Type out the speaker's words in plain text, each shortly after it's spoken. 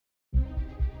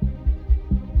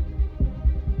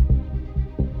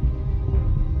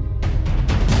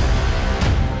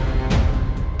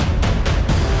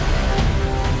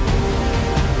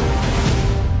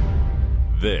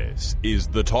is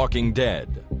The Talking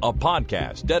Dead, a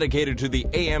podcast dedicated to the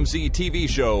AMC TV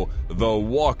show The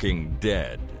Walking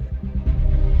Dead.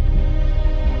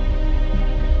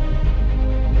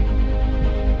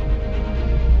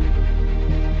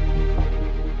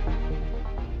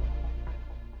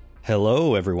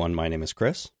 Hello, everyone. My name is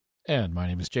Chris. And my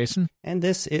name is Jason. And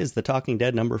this is The Talking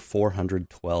Dead number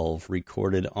 412,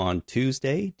 recorded on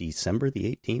Tuesday, December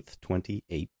the 18th,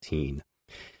 2018.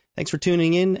 Thanks for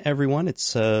tuning in, everyone.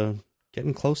 It's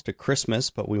getting close to Christmas,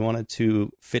 but we wanted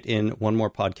to fit in one more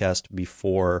podcast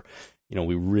before,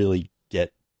 we really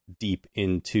get deep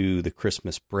into the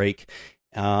Christmas break.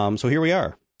 So here we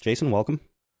are. Jason, welcome.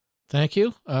 Thank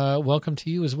you. Welcome to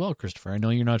you as well, Christopher. I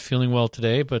know you're not feeling well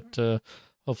today, but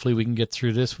hopefully we can get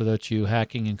through this without you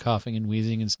hacking and coughing and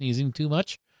wheezing and sneezing too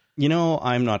much.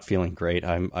 I'm not feeling great.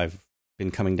 I've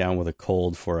been coming down with a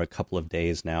cold for a couple of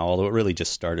days now, although it really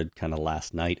just started kind of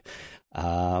last night.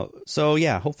 So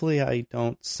yeah, hopefully I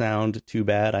don't sound too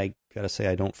bad. I gotta say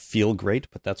I don't feel great,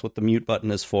 but that's what the mute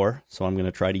button is for. So I'm going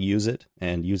to try to use it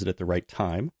and use it at the right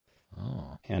time.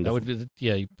 Oh, and that would be,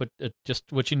 you put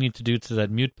just what you need to do to that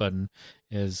mute button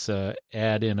is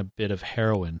add in a bit of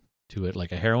heroin to it,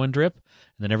 like a heroin drip,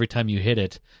 and then every time you hit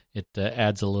it, it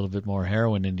adds a little bit more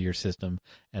heroin into your system,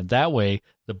 and that way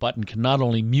the button can not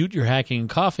only mute your hacking and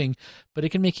coughing, but it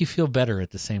can make you feel better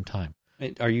at the same time.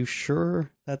 Are you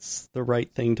sure that's the right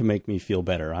thing to make me feel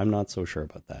better? I'm not so sure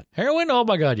about that. Heroin? Oh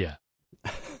my God, yeah.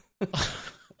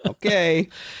 Okay,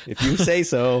 if you say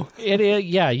so.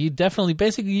 Yeah, you definitely,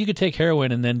 basically you could take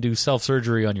heroin and then do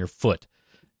self-surgery on your foot,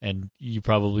 and you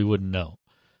probably wouldn't know.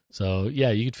 So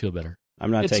yeah, you could feel better. I'm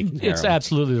not taking heroin. It's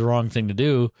absolutely the wrong thing to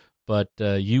do, but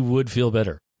you would feel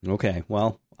better. Okay,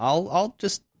 well,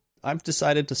 I've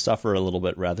decided to suffer a little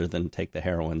bit rather than take the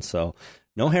heroin, so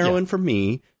no heroin for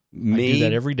me. I do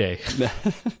that every day.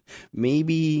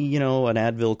 Maybe, an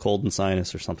Advil cold and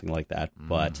sinus or something like that,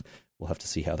 but we'll have to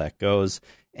see how that goes.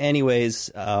 Anyways,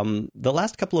 the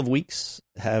last couple of weeks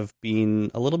have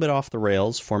been a little bit off the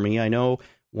rails for me. I know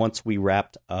once we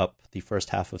wrapped up the first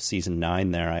half of season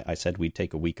 9 there, I said we'd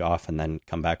take a week off and then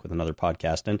come back with another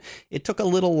podcast. And it took a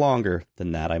little longer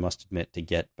than that, I must admit, to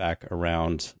get back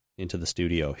around into the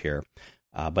studio here.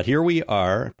 But here we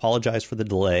are. Apologize for the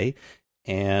delay.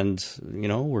 And,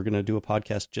 we're going to do a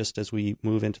podcast just as we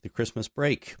move into the Christmas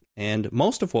break. And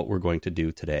most of what we're going to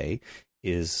do today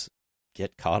is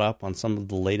get caught up on some of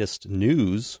the latest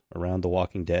news around The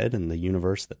Walking Dead and the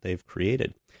universe that they've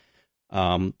created.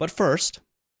 But first,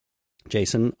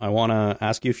 Jason, I want to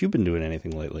ask you if you've been doing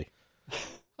anything lately.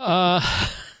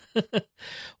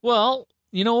 Well,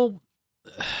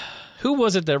 who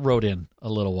was it that wrote in a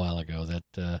little while ago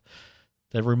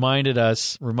that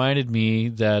reminded me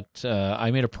that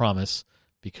I made a promise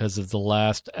because of the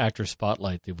last actor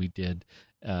spotlight that we did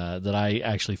that I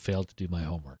actually failed to do my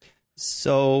homework.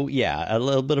 So, yeah, a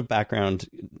little bit of background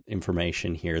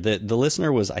information here. The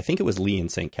listener was, I think it was Lee in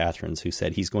St. Catharines, who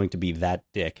said he's going to be that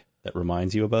dick that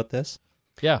reminds you about this.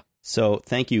 Yeah. So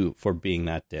thank you for being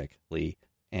that dick, Lee.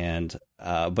 And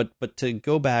but to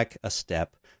go back a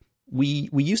step, we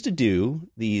used to do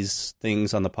these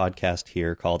things on the podcast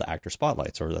here called actor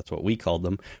spotlights, or that's what we called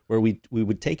them, where we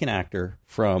would take an actor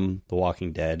from The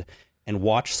Walking Dead and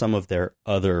watch some of their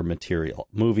other material,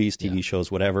 movies, TV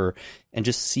shows, whatever, and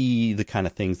just see the kind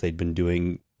of things they'd been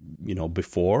doing,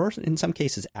 before, in some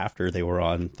cases after they were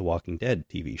on The Walking Dead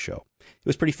TV show. It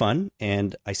was pretty fun,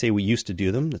 and I say we used to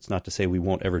do them. That's not to say we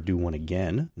won't ever do one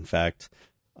again. In fact,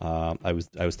 I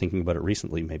was thinking about it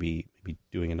recently, maybe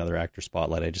doing another actor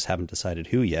spotlight. I just haven't decided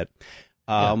who yet.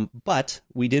 But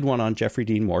we did one on Jeffrey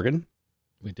Dean Morgan.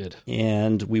 We did.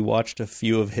 And we watched a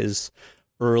few of his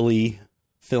early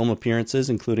film appearances,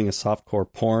 including a softcore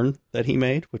porn that he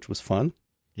made, which was fun.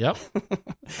 Yep.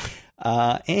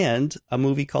 And a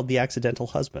movie called The Accidental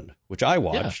Husband, which I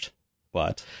watched,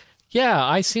 but... Yeah,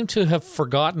 I seem to have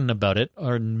forgotten about it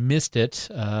or missed it.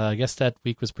 I guess that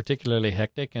week was particularly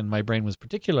hectic and my brain was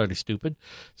particularly stupid,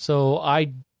 so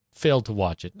I failed to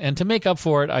watch it. And to make up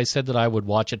for it, I said that I would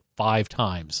watch it 5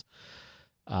 times.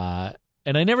 And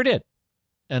I never did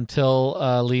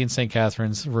until Lee in St.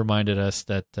 Catharines reminded us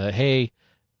that, hey,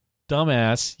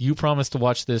 dumbass, you promised to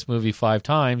watch this movie 5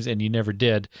 times and you never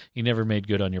did. You never made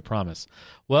good on your promise.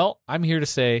 Well, I'm here to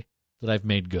say that I've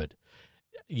made good.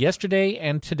 Yesterday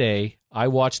and today, I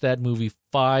watched that movie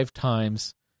 5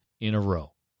 times in a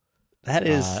row. That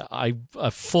is...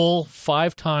 a full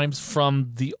 5 times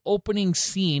from the opening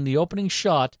scene, the opening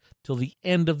shot, till the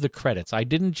end of the credits. I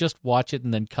didn't just watch it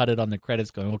and then cut it on the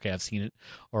credits going, okay, I've seen it.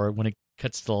 Or when it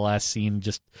cuts to the last scene,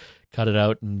 just cut it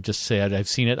out and just say I've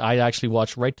seen it. I actually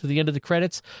watched right to the end of the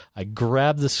credits. I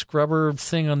grabbed the scrubber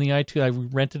thing on the iTunes. I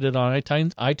rented it on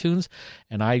iTunes,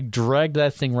 and I dragged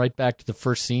that thing right back to the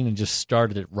first scene and just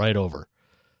started it right over.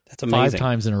 That's amazing. 5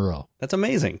 times in a row. That's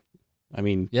amazing. I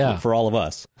mean, yeah. for all of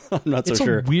us. I'm not so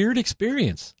sure. It's a weird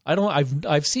experience.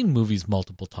 I've seen movies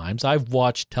multiple times. I've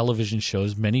watched television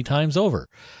shows many times over.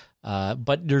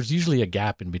 But there's usually a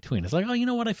gap in between. It's like, oh, you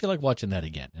know what? I feel like watching that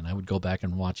again. And I would go back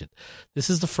and watch it. This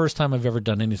is the first time I've ever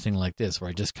done anything like this, where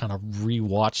I just kind of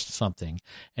rewatched something.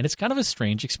 And it's kind of a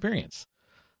strange experience.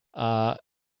 It's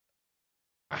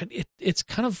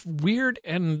kind of weird,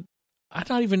 and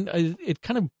it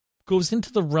kind of goes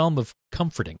into the realm of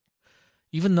comforting.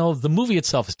 Even though the movie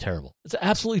itself is terrible. It's an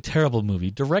absolutely terrible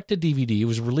movie. Direct to DVD. It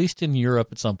was released in Europe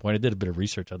at some point. I did a bit of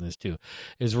research on this too.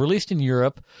 It was released in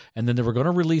Europe, and then they were going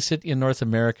to release it in North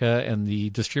America, and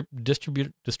the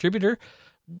distributor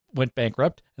went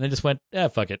bankrupt, and they just went,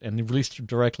 fuck it, and they released it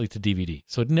directly to DVD.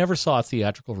 So it never saw a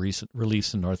theatrical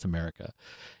release in North America.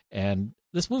 And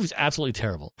this movie's absolutely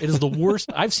terrible. It is the worst.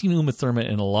 I've seen Uma Thurman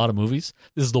in a lot of movies.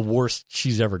 This is the worst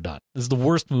she's ever done. This is the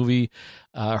worst movie.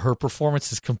 Her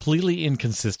performance is completely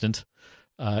inconsistent.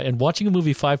 And watching a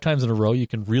movie 5 times in a row, you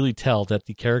can really tell that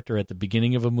the character at the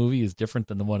beginning of a movie is different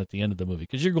than the one at the end of the movie.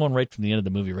 Because you're going right from the end of the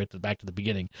movie back to the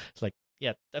beginning. It's like,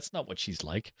 yeah, that's not what she's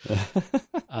like.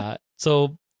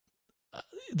 So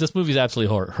this movie is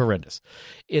absolutely horrendous.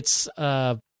 It's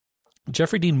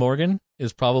Jeffrey Dean Morgan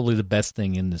is probably the best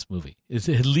thing in this movie. Is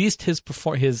at least his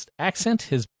accent,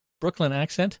 his Brooklyn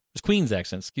accent, his Queens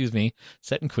accent,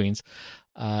 set in Queens,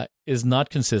 is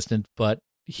not consistent, but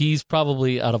he's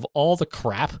probably, out of all the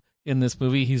crap in this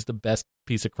movie, he's the best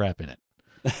piece of crap in it.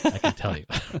 I can tell you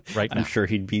right now. I'm sure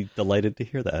he'd be delighted to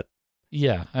hear that.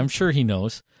 Yeah, I'm sure he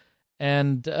knows.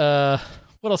 And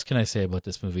what else can I say about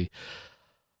this movie?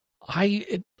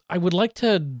 I would like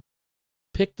to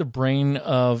pick the brain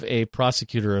of a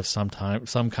prosecutor of some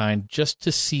kind, just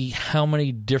to see how many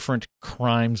different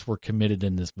crimes were committed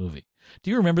in this movie.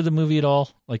 Do you remember the movie at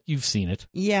all? Like, you've seen it.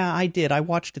 Yeah, I did. I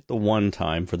watched it the one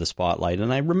time for the spotlight,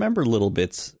 and I remember little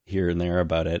bits here and there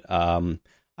about it.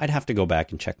 I'd have to go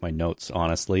back and check my notes,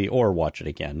 honestly, or watch it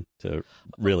again to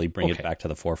really bring it back to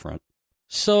the forefront.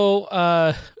 So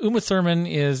Uma Thurman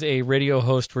is a radio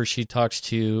host where she talks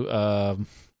to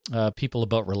people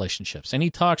about relationships, and he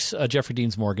talks Jeffrey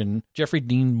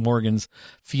Dean Morgan's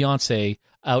fiance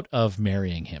out of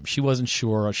marrying him. She wasn't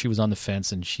sure; she was on the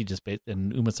fence, and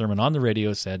and Uma Thurman on the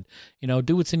radio said,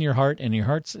 do what's in your heart, and your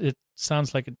heart, it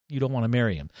sounds like you don't want to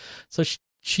marry him. So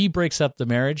she breaks up the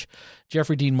marriage.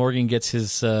 Jeffrey Dean Morgan gets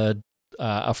his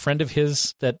a friend of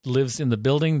his that lives in the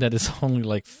building that is only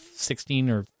like 16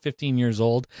 or 15 years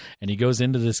old, and he goes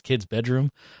into this kid's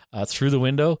bedroom through the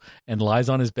window and lies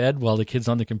on his bed while the kid's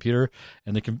on the computer,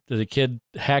 and the kid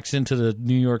hacks into the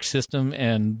New York system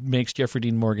and makes Jeffrey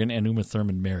Dean Morgan and Uma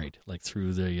Thurman married, like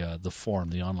through the form,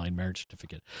 the online marriage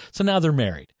certificate. So now they're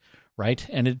married. Right?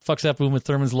 And it fucks up Uma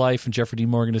Thurman's life, and Jeffrey Dean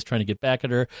Morgan is trying to get back at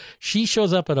her. She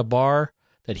shows up at a bar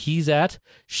that he's at.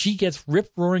 She gets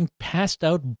rip-roaring, passed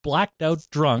out, blacked out,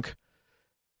 drunk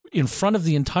in front of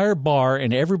the entire bar,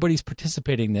 and everybody's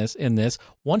participating in this.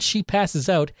 Once she passes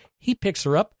out, he picks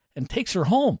her up and takes her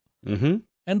home. Mm-hmm.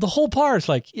 And the whole bar is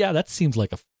like, yeah, that seems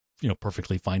like a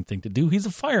perfectly fine thing to do. He's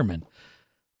a fireman.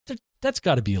 That's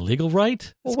got to be illegal,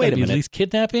 right? Well, wait a minute. At least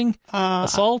kidnapping,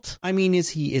 assault. I mean, is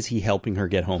he helping her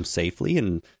get home safely?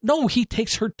 And no, he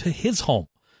takes her to his home.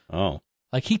 Oh,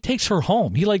 like he takes her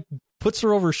home. He puts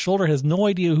her over his shoulder, has no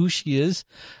idea who she is.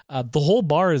 The whole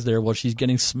bar is there while she's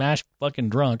getting smashed fucking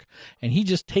drunk, and he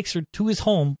just takes her to his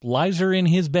home, lies her in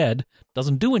his bed,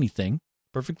 doesn't do anything.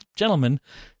 Perfect gentleman,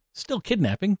 still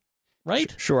kidnapping,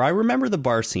 right? Sure. I remember the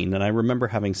bar scene, and I remember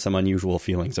having some unusual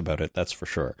feelings about it. That's for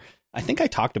sure. I think I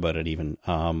talked about it even.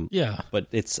 Yeah. But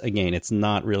it's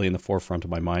not really in the forefront of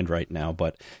my mind right now.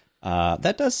 But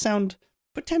that does sound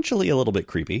potentially a little bit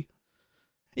creepy.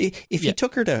 If you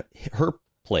took her to her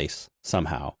place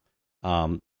somehow,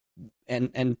 and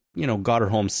got her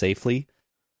home safely,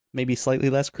 maybe slightly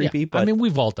less creepy. Yeah. But I mean,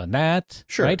 we've all done that,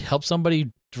 sure. Right? Help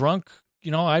somebody drunk.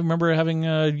 I remember having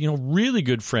really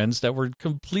good friends that were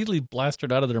completely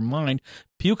blasted out of their mind,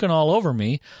 puking all over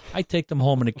me. I take them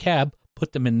home in a cab,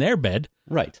 put them in their bed,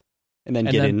 right, and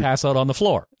then pass out on the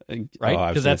floor, right?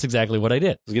 Because that's exactly what I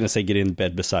did. I was going to say get in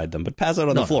bed beside them, but pass out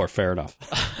on the floor. Fair enough.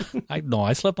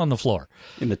 I slept on the floor,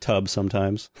 in the tub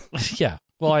sometimes. Yeah.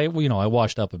 Well, I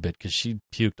washed up a bit because she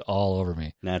puked all over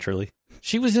me. Naturally.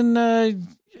 She was in,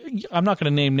 I'm not going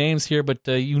to name names here, but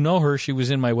her. She was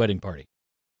in my wedding party.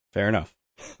 Fair enough.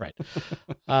 Right.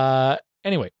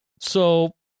 Anyway,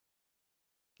 so,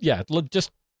 yeah, look,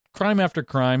 just crime after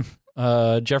crime.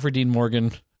 Jeffrey Dean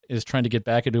Morgan is trying to get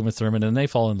back at Uma Thurman, and they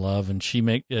fall in love, and he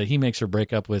makes her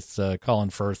break up with Colin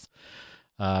Firth,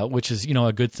 which is,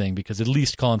 a good thing, because at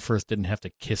least Colin Firth didn't have to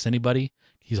kiss anybody.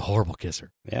 He's a horrible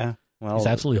kisser. Yeah. Well, he's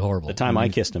absolutely horrible. The time I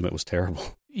kissed him, it was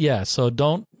terrible. Yeah, so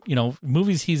don't,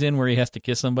 movies he's in where he has to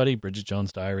kiss somebody, Bridget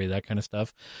Jones' Diary, that kind of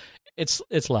stuff,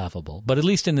 it's laughable. But at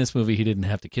least in this movie, he didn't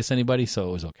have to kiss anybody, so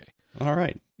it was okay. All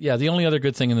right. Yeah, the only other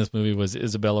good thing in this movie was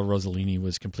Isabella Rossellini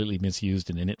was completely misused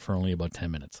and in it for only about 10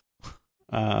 minutes.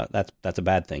 That's a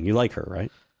bad thing. You like her,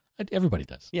 right? Everybody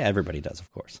does. Yeah, everybody does,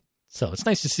 of course. So it's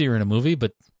nice to see her in a movie,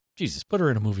 but Jesus, put her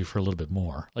in a movie for a little bit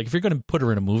more. Like, if you're going to put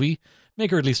her in a movie,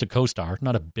 make her at least a co-star,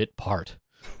 not a bit part.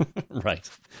 Right.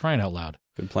 Crying out loud.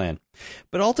 Good plan.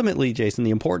 But ultimately, Jason,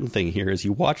 the important thing here is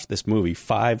you watch this movie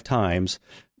 5 times,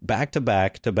 back to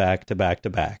back to back to back to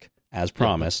back, as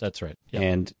promised. Yeah, that's right. Yep.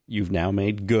 And you've now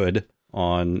made good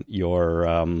on your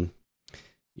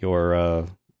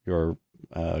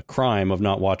crime of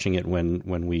not watching it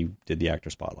when we did the Actor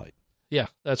Spotlight. Yeah,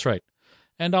 that's right.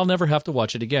 And I'll never have to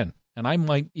watch it again. And I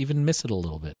might even miss it a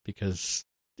little bit because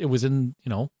it was on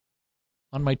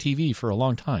my TV for a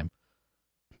long time.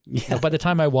 Yeah. By the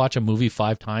time I watch a movie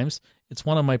 5 times, it's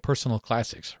one of my personal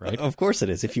classics, right? Of course it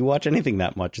is. If you watch anything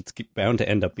that much, it's bound to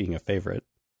end up being a favorite.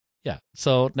 Yeah.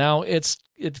 So now it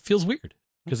feels weird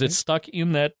because It's stuck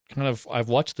in that kind of, I've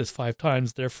watched this 5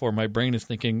 times, therefore my brain is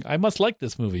thinking, I must like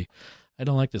this movie. I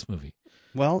don't like this movie.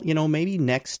 Well, maybe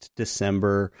next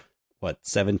December,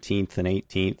 17th and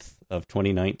 18th of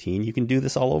 2019, you can do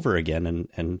this all over again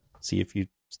and see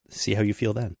how you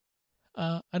feel then.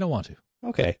 I don't want to.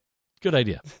 Okay. Good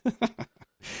idea.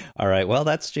 All right. Well,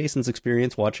 that's Jason's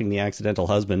experience watching The Accidental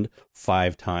Husband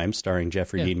 5 times, starring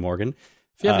Jeffrey Dean Morgan.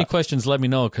 If you have any questions, let me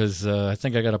know, because I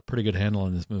think I got a pretty good handle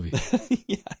on this movie.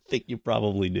 Yeah, I think you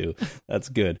probably do. That's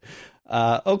good.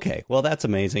 Okay. Well, that's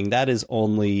amazing. That is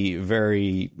only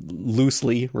very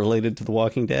loosely related to The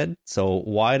Walking Dead. So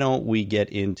why don't we get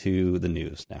into the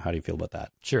news? Now, how do you feel about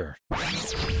that? Sure.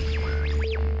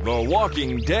 The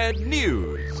Walking Dead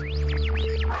News.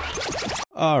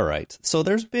 All right. So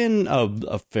there's been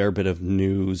a fair bit of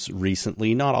news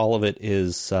recently. Not all of it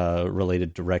is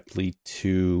related directly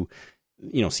to,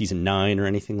 season 9 or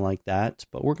anything like that,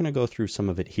 but we're going to go through some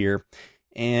of it here.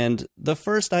 And the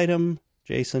first item,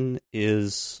 Jason,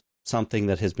 is something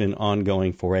that has been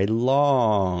ongoing for a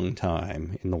long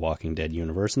time in the Walking Dead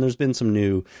universe, and there's been some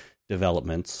new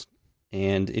developments.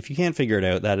 And if you can't figure it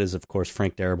out, that is, of course,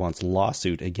 Frank Darabont's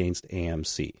lawsuit against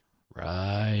AMC.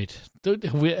 Right.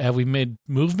 Have we made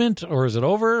movement, or is it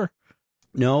over?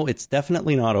 No, it's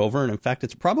definitely not over. And in fact,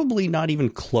 it's probably not even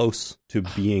close to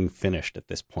being finished at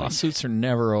this point. Lawsuits are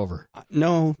never over.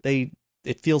 No,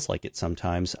 it feels like it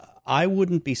sometimes. I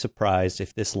wouldn't be surprised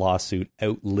if this lawsuit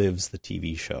outlives the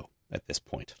TV show at this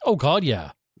point. Oh, God,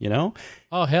 yeah.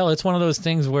 Oh, hell, it's one of those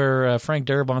things where Frank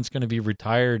Darabont's going to be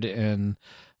retired and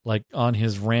like on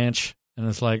his ranch. And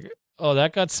it's like, oh,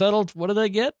 that got settled. What did I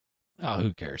get? Oh,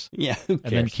 who cares? Yeah, who cares?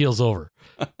 And then keel's over.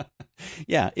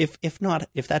 Yeah, if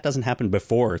that doesn't happen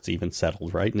before it's even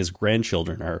settled, right? And his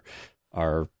grandchildren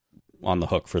are on the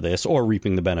hook for this or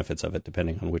reaping the benefits of it,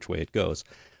 depending on which way it goes.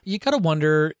 You got to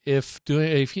wonder if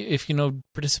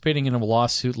participating in a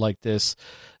lawsuit like this,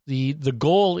 the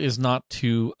goal is not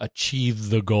to achieve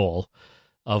the goal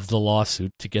of the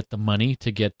lawsuit, to get the money,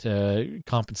 to get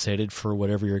compensated for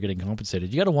whatever you're getting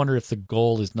compensated. You got to wonder if the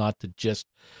goal is not to just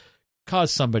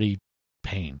cause somebody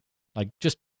pain, like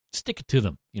just stick it to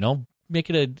them,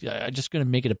 make it just going to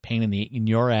make it a pain in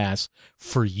your ass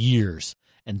for years.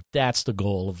 And that's the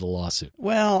goal of the lawsuit.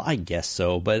 Well, I guess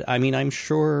so. But I mean, I'm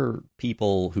sure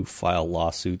people who file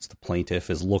lawsuits, the plaintiff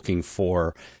is looking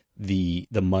for the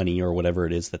money or whatever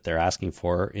it is that they're asking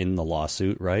for in the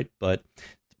lawsuit, right? But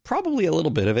probably a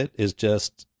little bit of it is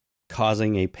just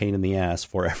causing a pain in the ass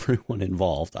for everyone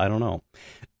involved. I don't know.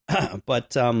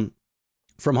 But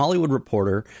from Hollywood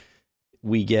Reporter,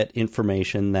 we get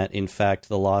information that, in fact,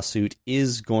 the lawsuit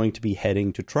is going to be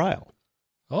heading to trial.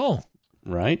 Oh.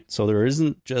 Right? So there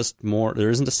isn't a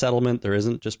settlement, there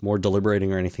isn't just more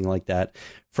deliberating or anything like that.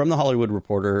 From the Hollywood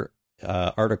Reporter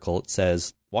article, it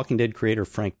says, Walking Dead creator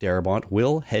Frank Darabont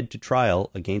will head to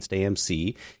trial against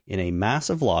AMC in a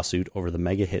massive lawsuit over the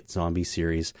mega hit zombie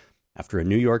series after a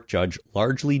New York judge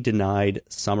largely denied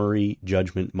summary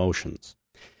judgment motions.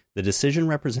 The decision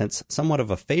represents somewhat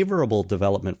of a favorable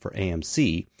development for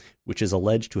AMC, which is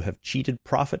alleged to have cheated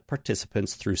profit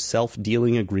participants through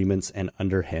self-dealing agreements and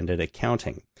underhanded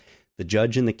accounting. The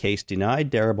judge in the case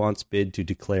denied Darabont's bid to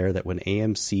declare that when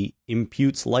AMC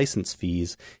imputes license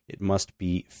fees, it must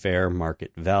be fair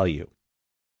market value.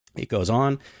 It goes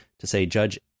on to say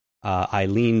Judge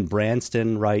Eileen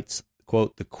Branston writes,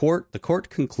 quote, the court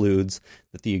concludes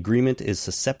that the agreement is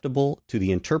susceptible to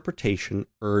the interpretation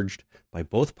urged by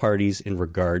both parties in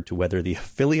regard to whether the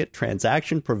affiliate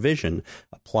transaction provision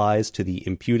applies to the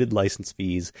imputed license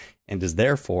fees and is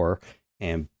therefore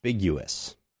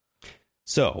ambiguous.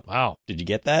 So, wow. Did you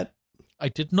get that? I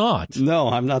did not. No,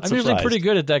 I'm not surprised. I'm usually pretty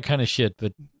good at that kind of shit,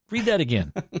 but read that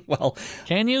again. Well,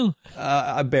 can you?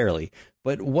 Barely.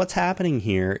 But what's happening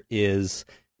here is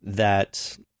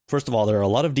that, first of all, there are a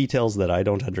lot of details that I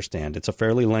don't understand. It's a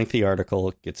fairly lengthy article.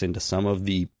 It gets into some of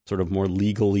the sort of more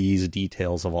legalese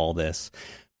details of all this.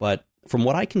 But from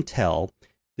what I can tell,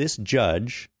 this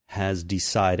judge has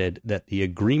decided that the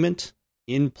agreement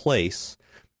in place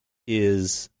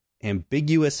is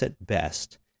ambiguous at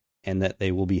best, and that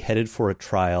they will be headed for a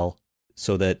trial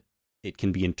so that it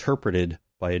can be interpreted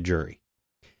by a jury.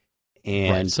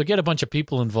 And right. So get a bunch of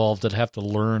people involved that have to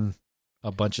learn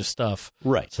a bunch of stuff.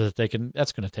 Right. So that they can,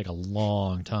 that's going to take a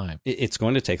long time. It's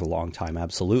going to take a long time,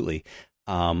 absolutely.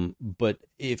 But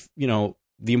if, the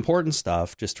important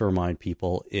stuff, just to remind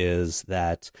people, is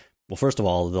that, well, first of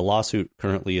all, the lawsuit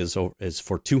currently is for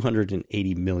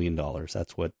 $280 million.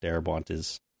 That's what Darabont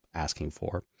is asking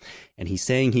for. And he's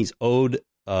saying he's owed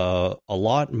a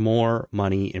lot more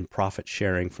money in profit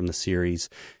sharing from the series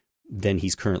than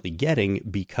he's currently getting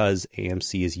because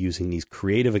AMC is using these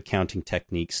creative accounting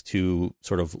techniques to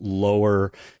sort of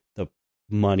lower the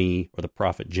money or the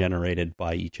profit generated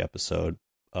by each episode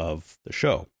of the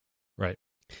show. Right.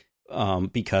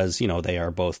 Because, they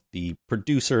are both the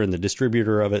producer and the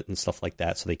distributor of it and stuff like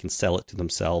that, so they can sell it to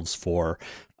themselves for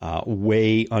a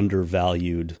way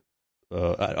undervalued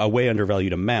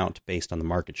amount based on the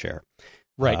market share.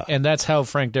 Right, and that's how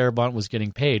Frank Darabont was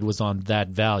getting paid, was on that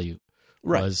value.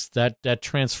 Right. Was that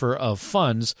transfer of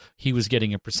funds he was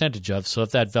getting a percentage of. So if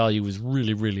that value was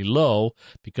really, really low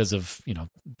because of,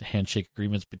 the handshake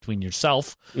agreements between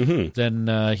yourself,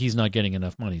 then he's not getting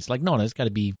enough money. It's like, no, it's got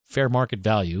to be fair market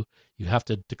value. You have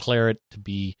to declare it to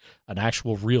be an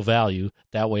actual real value.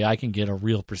 That way I can get a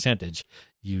real percentage.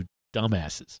 You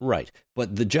dumbasses. Right.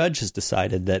 But the judge has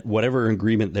decided that whatever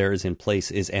agreement there is in place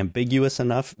is ambiguous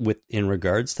enough in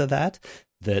regards to that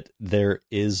there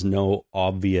is no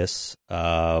obvious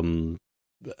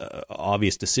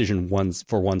decision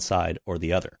for one side or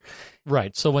the other.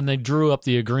 Right. So when they drew up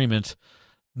the agreement,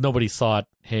 nobody thought,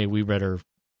 hey, we better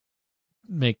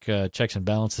make checks and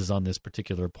balances on this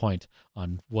particular point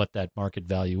on what that market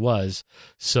value was.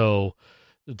 So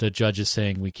the judge is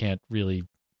saying we can't really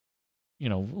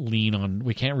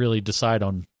we can't really decide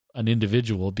on an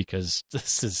individual because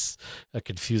this is a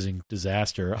confusing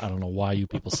disaster. I don't know why you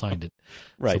people signed it.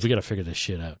 Right. So we got to figure this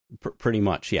shit out. Pretty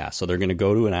much, yeah. So they're going to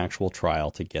go to an actual trial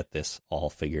to get this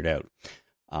all figured out.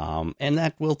 And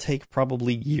that will take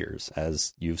probably years,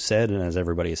 as you've said and as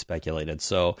everybody has speculated.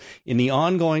 So in the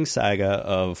ongoing saga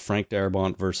of Frank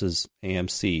Darabont versus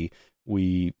AMC,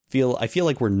 I feel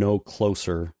like we're no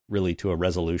closer really to a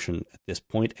resolution at this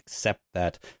point, except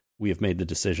that we have made the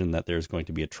decision that there's going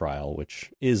to be a trial,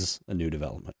 which is a new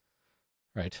development.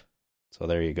 Right. So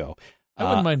there you go. I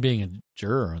wouldn't mind being a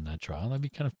juror on that trial. That'd be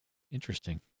kind of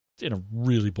interesting in a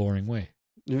really boring way.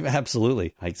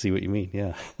 Absolutely. I see what you mean.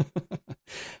 Yeah.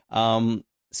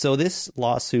 So this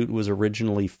lawsuit was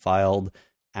originally filed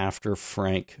after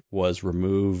Frank was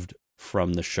removed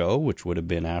from the show, which would have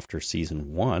been after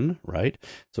season 1, right?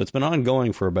 So it's been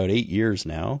ongoing for about 8 years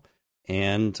now.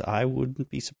 And I wouldn't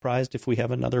be surprised if we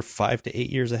have another 5 to 8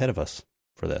 years ahead of us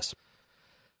for this.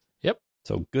 Yep.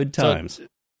 So good times. So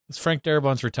it's Frank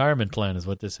Darabont's retirement plan is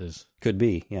what this is. Could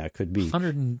be. Yeah, it could be.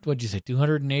 What'd you say,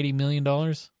 $280 million?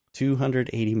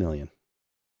 $280 million.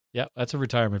 Yeah, that's a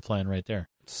retirement plan right there.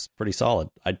 It's pretty solid.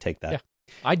 I'd take that. Yeah,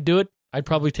 I'd do it. I'd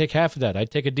probably take half of that. I'd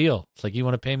take a deal. It's like, you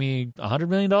want to pay me $100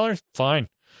 million? Fine.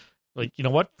 Like, you know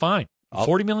what? Fine.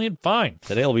 $40 million? Fine.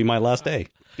 Today'll be my last day.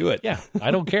 Do it. Yeah,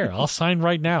 I don't care. I'll sign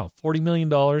right now. $40 million,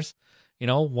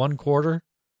 1/4,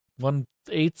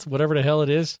 1/8, whatever the hell it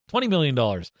is. $20 million.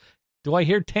 Do I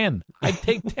hear 10? I'd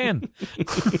take 10.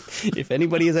 If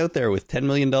anybody is out there with $10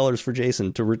 million for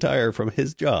Jason to retire from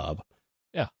his job.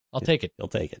 Yeah, I'll take it. He'll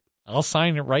take it. I'll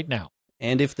sign it right now.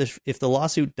 And if the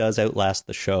lawsuit does outlast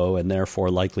the show and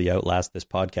therefore likely outlast this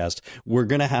podcast, we're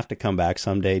going to have to come back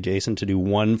someday, Jason, to do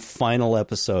one final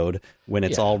episode when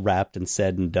it's all wrapped and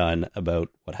said and done about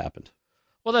what happened.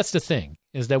 Well, that's the thing,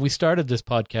 is that we started this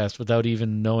podcast without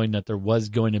even knowing that there was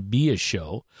going to be a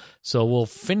show. So we'll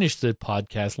finish the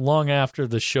podcast long after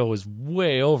the show is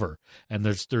way over and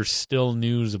there's still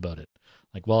news about it.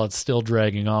 Like, while it's still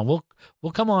dragging on,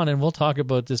 we'll come on and we'll talk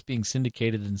about this being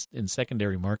syndicated in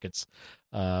secondary markets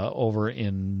over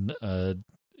in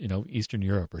Eastern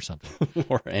Europe or something.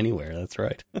 Or anywhere, that's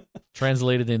right.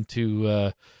 translated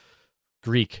into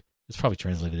Greek. It's probably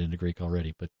translated into Greek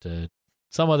already, but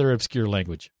some other obscure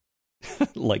language.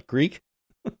 Like Greek?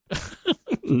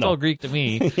 It's all Greek to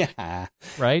me. Yeah.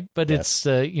 Right? But Yes.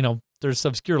 it's, there's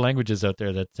obscure languages out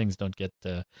there that things don't get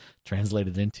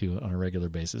translated into on a regular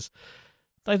basis.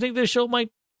 I think this show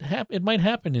might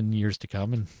happen in years to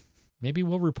come, and maybe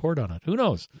we'll report on it. Who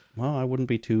knows? Well, I wouldn't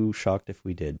be too shocked if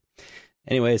we did.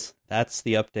 Anyways, that's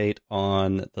the update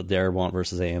on the Darabont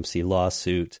versus AMC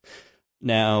lawsuit.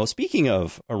 Now, speaking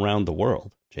of around the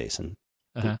world, Jason,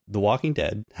 The Walking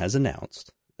Dead has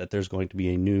announced that there's going to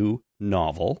be a new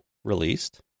novel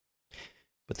released.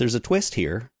 But there's a twist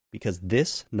here, because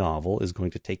this novel is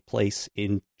going to take place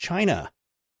in China.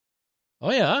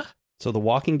 Oh, yeah? So The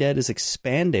Walking Dead is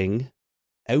expanding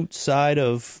outside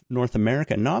of North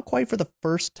America, not quite for the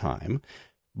first time,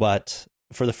 but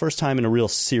for the first time in a real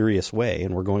serious way,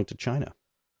 and we're going to China.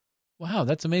 Wow,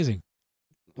 that's amazing.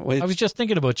 Well, I was just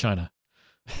thinking about China.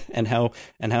 and how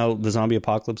the zombie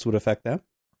apocalypse would affect them?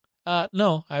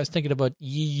 No, I was thinking about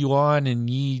Yi Yuan and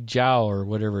Yi Jiao or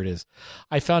whatever it is.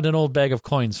 I found an old bag of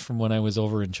coins from when I was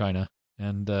over in China,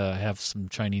 and I have some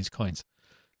Chinese coins.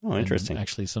 Oh, interesting. And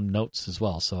actually some notes as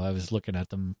well. So I was looking at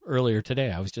them earlier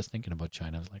today. I was just thinking about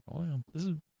China. I was like, oh, this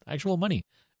is actual money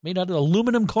made out of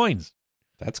aluminum coins.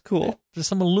 That's cool. There's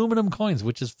some aluminum coins,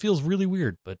 which feels really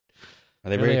weird, but Are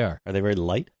they very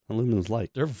light? Aluminum's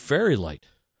light. They're very light.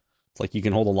 It's like you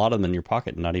can hold a lot of them in your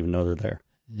pocket and not even know they're there.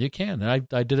 You can.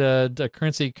 I did a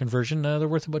currency conversion. They're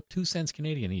worth about 2 cents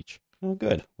Canadian each. Oh,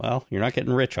 good. Well, you're not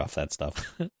getting rich off that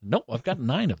stuff. Nope, I've got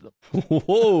 9 of them.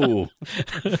 Whoa.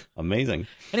 Amazing.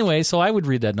 Anyway, so I would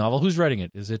read that novel. Who's writing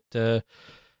it? Is it,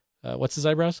 what's his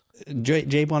eyebrows?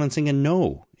 Jay Bonansinga,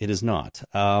 no, it is not.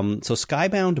 So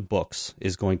Skybound Books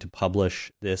is going to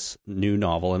publish this new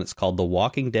novel, and it's called The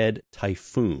Walking Dead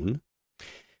Typhoon.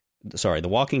 Sorry, The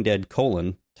Walking Dead :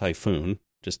 Typhoon,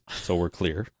 just so we're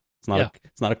clear. It's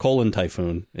not a colon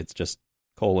typhoon. It's just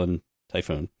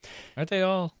typhoon. Aren't they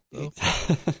all? Oh.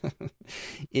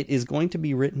 It is going to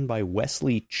be written by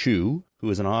Wesley Chu, who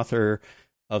is an author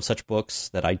of such books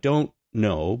that I don't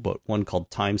know, but one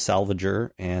called Time Salvager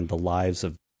and The Lives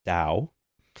of Tao.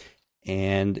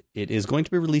 And it is going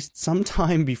to be released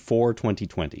sometime before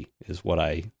 2020, is what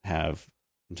I have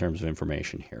in terms of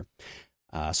information here.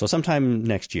 So sometime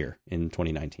next year in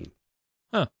 2019.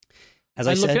 Huh. As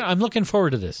I said, I'm looking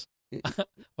forward to this.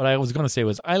 What I was going to say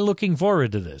was, I'm looking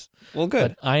forward to this. Well,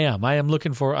 good. But I am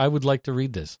looking for, I would like to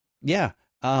read this. Yeah.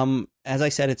 As I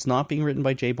said, it's not being written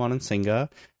by Jay Bonansinga.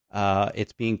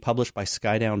 It's being published by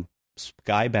Skybound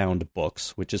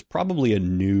Books, which is probably a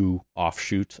new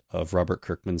offshoot of Robert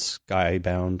Kirkman's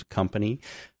Skybound company,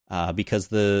 because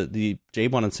the Jay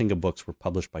Bonansinga books were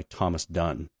published by Thomas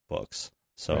Dunn Books.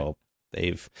 So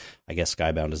I guess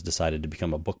Skybound has decided to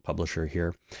become a book publisher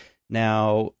here.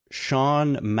 Now,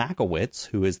 Sean Makowitz,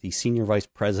 who is the senior vice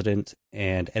president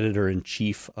and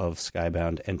editor-in-chief of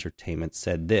Skybound Entertainment,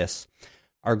 said this: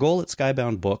 "Our goal at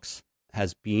Skybound Books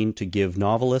has been to give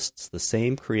novelists the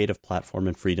same creative platform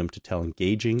and freedom to tell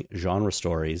engaging genre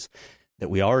stories that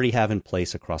we already have in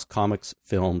place across comics,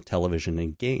 film, television,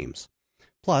 and games.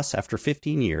 Plus, after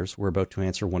 15 years, we're about to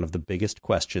answer one of the biggest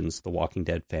questions the Walking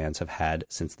Dead fans have had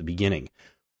since the beginning.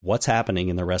 What's happening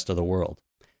in the rest of the world?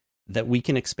 That we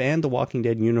can expand the Walking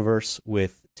Dead universe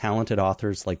with talented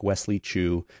authors like Wesley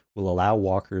Chu will allow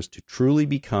walkers to truly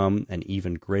become an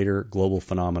even greater global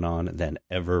phenomenon than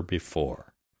ever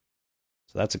before."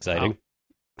 So that's exciting.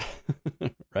 Wow.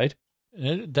 Right?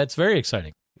 That's very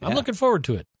exciting. Yeah. I'm looking forward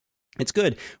to it. It's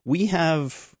good. We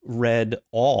have read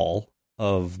all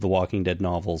of the Walking Dead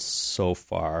novels so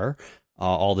far,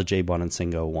 all the Jay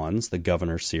Bonansinga ones, the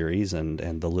Governor series and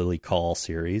the Lily Call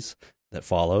series that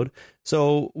followed.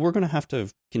 So we're going to have to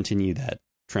continue that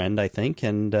trend, I think,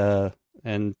 and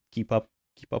keep up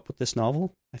with this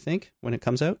novel, I think, when it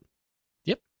comes out.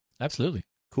 Yep, absolutely.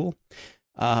 Cool.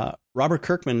 Robert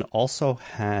Kirkman also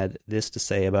had this to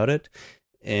say about it,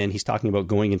 and he's talking about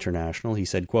going international. He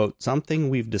said, quote, "Something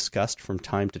we've discussed from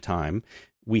time to time.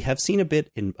 We have seen a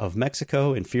bit of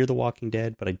Mexico in Fear the Walking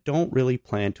Dead, but I don't really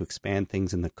plan to expand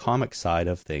things in the comic side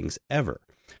of things ever.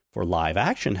 For live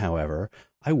action, however,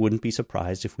 I wouldn't be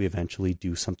surprised if we eventually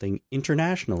do something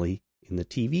internationally in the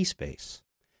TV space."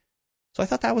 So I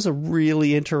thought that was a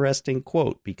really interesting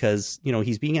quote because,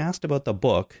 he's being asked about the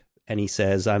book and he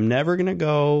says, "I'm never going to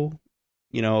go,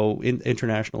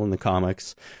 international in the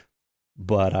comics,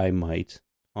 but I might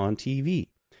on TV."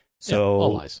 So, yeah,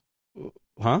 all lies.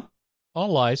 Huh? All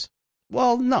lies.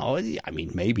 Well, no, I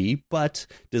mean, maybe, but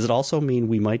does it also mean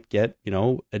we might get,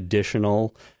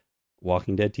 additional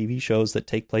Walking Dead TV shows that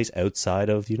take place outside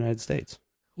of the United States?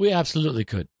 We absolutely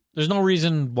could. There's no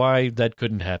reason why that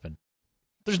couldn't happen.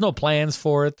 There's no plans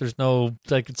for it. There's no,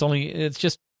 like, it's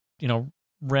just,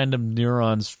 random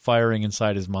neurons firing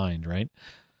inside his mind, right?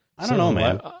 I don't know,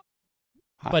 man.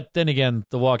 But then again,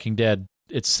 The Walking Dead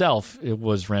itself, it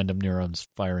was random neurons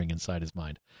firing inside his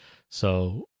mind.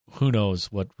 So who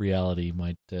knows what reality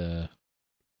might,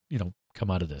 come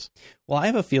out of this. Well, I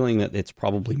have a feeling that it's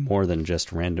probably more than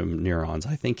just random neurons.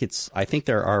 I think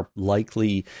there are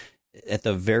likely, at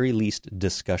the very least,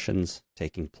 discussions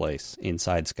taking place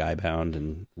inside Skybound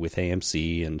and with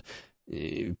AMC and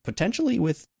potentially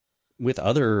with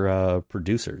other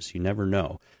producers. You never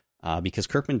know. Because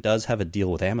Kirkman does have a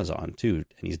deal with Amazon, too,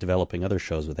 and he's developing other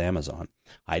shows with Amazon.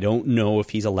 I don't know if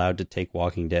he's allowed to take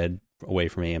Walking Dead away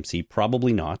from AMC.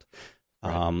 Probably not.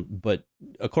 Right. But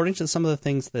according to some of the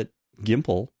things that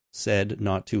Gimple said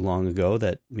not too long ago,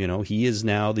 that, he is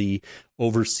now the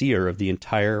overseer of the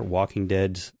entire Walking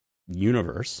Dead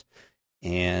universe,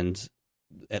 and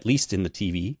at least in the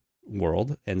TV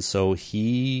world. And so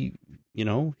he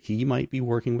might be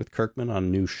working with Kirkman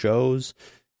on new shows,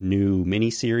 new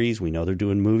miniseries. We know they're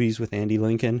doing movies with Andy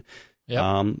Lincoln.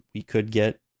 Yep. We could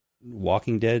get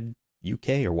Walking Dead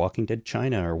UK or Walking Dead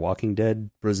China or Walking Dead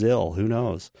Brazil. Who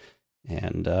knows?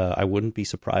 And I wouldn't be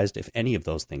surprised if any of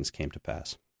those things came to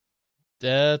pass.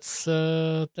 That's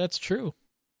true.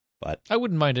 But I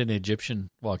wouldn't mind an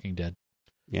Egyptian Walking Dead.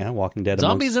 Yeah, Walking Dead.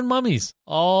 Zombies and mummies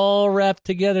all wrapped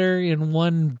together in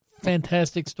one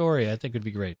fantastic story. I think would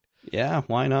be great. Yeah,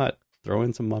 why not? Throw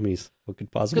in some mummies. What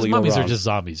could possibly go wrong? Because mummies are just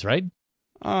zombies, right?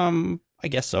 I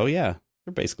guess so, yeah.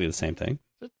 They're basically the same thing.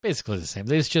 They're basically the same.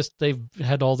 They've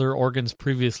had all their organs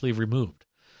previously removed.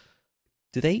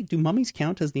 Do mummies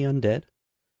count as the undead?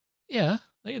 Yeah,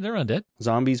 they're undead.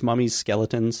 Zombies, mummies,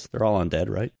 skeletons, they're all undead,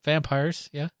 right? Vampires,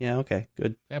 yeah. Yeah, okay,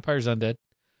 good. Vampires undead.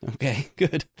 Okay,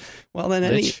 good. Well, then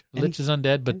Lich is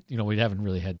undead, but we haven't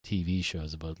really had TV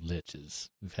shows about liches.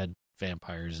 We've had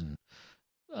vampires and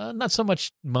not so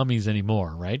much mummies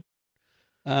anymore, right?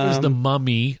 There's The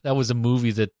Mummy. That was a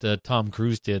movie that Tom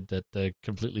Cruise did that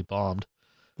completely bombed.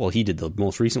 Well, he did the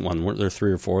most recent one. Weren't there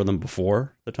 3 or 4 of them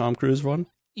before the Tom Cruise one?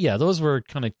 Yeah, those were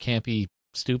kind of campy,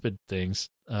 stupid things.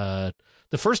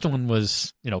 The first one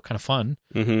was, kind of fun.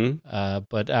 Mm-hmm.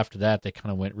 But after that, they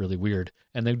kind of went really weird.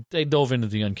 And they dove into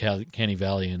the uncanny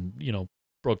valley and,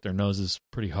 broke their noses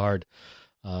pretty hard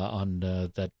on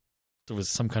that. There was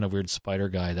some kind of weird spider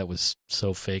guy that was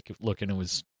so fake looking. It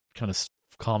was kind of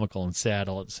comical and sad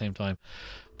all at the same time.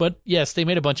 But yes, they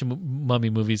made a bunch of mummy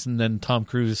movies. And then Tom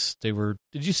Cruise, did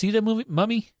you see that movie,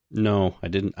 Mummy? No, I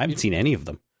didn't. I haven't seen any of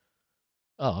them.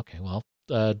 Oh, okay. Well,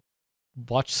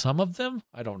 watch some of them?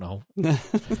 I don't know.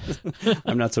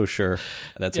 I'm not so sure.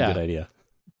 That's a good idea.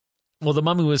 Well, The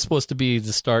Mummy was supposed to be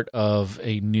the start of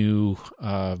a new,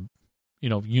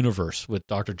 universe with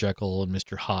Dr. Jekyll and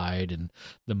Mr. Hyde and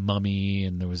the Mummy,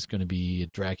 and there was going to be a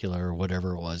Dracula or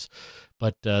whatever it was.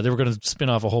 But they were going to spin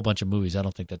off a whole bunch of movies. I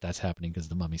don't think that's happening because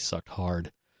The Mummy sucked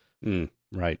hard.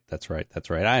 Right. That's right.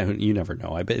 You never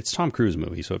know. I bet it's Tom Cruise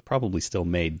movie, so it probably still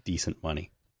made decent money.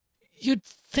 You'd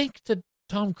think that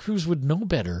Tom Cruise would know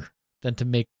better than to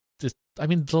make this. I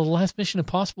mean, the last Mission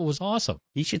Impossible was awesome.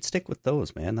 He should stick with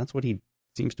those, man. That's what he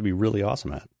seems to be really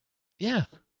awesome at. Yeah,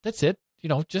 that's it.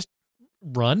 Just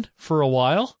run for a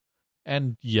while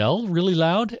and yell really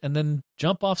loud and then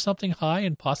jump off something high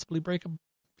and possibly break a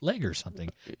leg or something,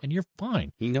 and you're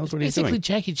fine. He knows what he's doing. Basically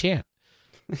Jackie Chan.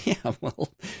 Yeah, well,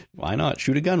 why not?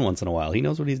 Shoot a gun once in a while. He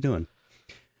knows what he's doing.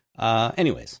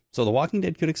 Anyways, so The Walking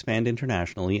Dead could expand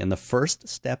internationally, and the first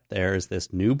step there is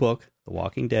this new book, The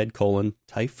Walking Dead,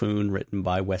 Typhoon, written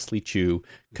by Wesley Chu,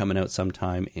 coming out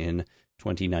sometime in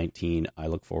 2019. I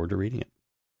look forward to reading it.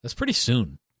 That's pretty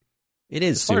soon. It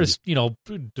is as far as,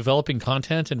 developing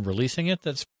content and releasing it,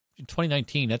 that's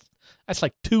 2019. That's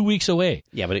like 2 weeks away.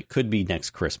 Yeah, but it could be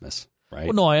next Christmas, right?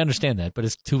 Well, no, I understand that, but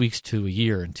it's 2 weeks to a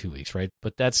year in 2 weeks, right?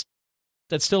 But that's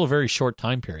still a very short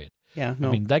time period. Yeah, no.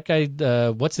 I mean, that guy,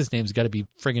 what's his name's got to be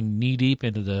friggin' knee deep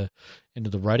into the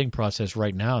writing process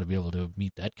right now to be able to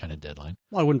meet that kind of deadline.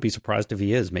 Well, I wouldn't be surprised if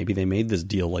he is. Maybe they made this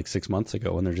deal like 6 months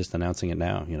ago and they're just announcing it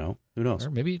now. Who knows?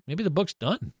 Or maybe the book's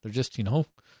done. They're just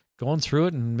going through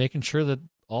it and making sure that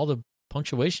all the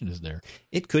punctuation is there.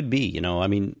 It could be. I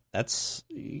mean,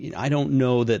 I don't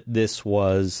know that this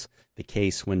was the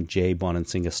case when Jay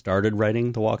Bonansinga started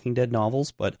writing the Walking Dead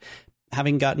novels, but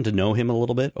having gotten to know him a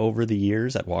little bit over the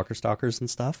years at Walker Stalkers and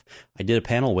stuff, I did a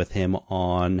panel with him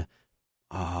on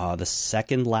the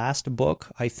second last book,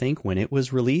 I think, when it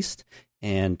was released.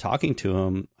 And talking to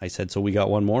him, I said, so we got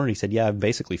one more? And he said, yeah, I've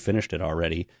basically finished it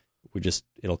already.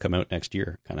 it'll come out next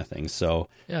year kind of thing. So,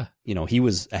 Yeah. he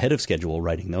was ahead of schedule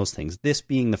writing those things. This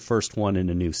being the first one in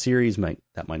a new series, might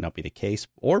not be the case,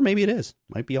 or maybe it is.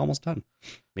 Might be almost done.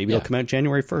 Maybe it'll come out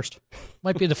January 1st.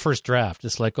 Might be the first draft.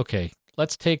 It's like, okay,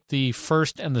 let's take the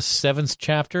first and the seventh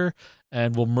chapter,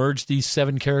 and we'll merge these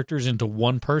 7 characters into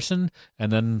one person,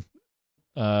 and then,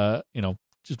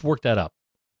 just work that up.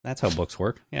 That's how books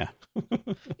work. Yeah.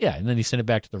 Yeah, and then you send it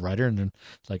back to the writer, and then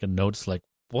it's like a note. It's like,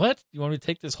 what? You want me to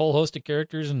take this whole host of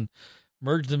characters and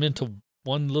merge them into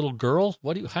one little girl?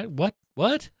 What?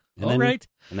 All right.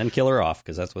 And then kill her off,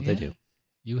 because that's what they do.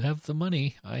 You have the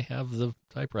money. I have the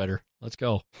typewriter. Let's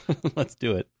go. Let's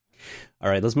do it. All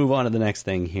right, let's move on to the next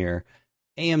thing here.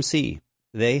 AMC,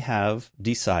 they have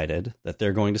decided that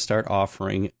they're going to start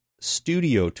offering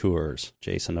studio tours,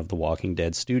 Jason, of the Walking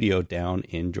Dead studio down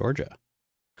in Georgia.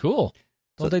 Cool.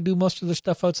 Don't they do most of their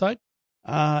stuff outside?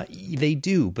 They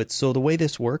do, but so the way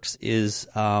this works is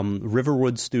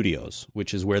Riverwood Studios,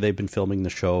 which is where they've been filming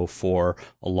the show for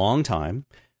a long time,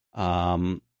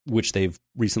 which they've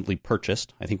recently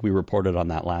purchased. I think we reported on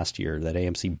that last year, that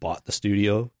AMC bought the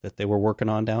studio that they were working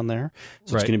on down there.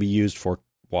 So It's going to be used for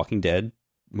Walking Dead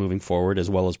moving forward, as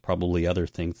well as probably other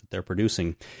things that they're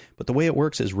producing. But the way it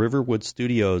works is Riverwood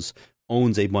Studios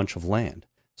owns a bunch of land.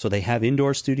 So they have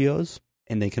indoor studios,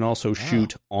 and they can also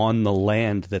shoot on the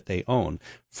land that they own.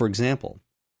 For example,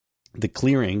 the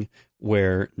clearing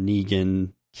where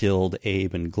Negan killed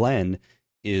Abe and Glenn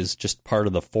is just part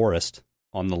of the forest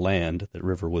on the land that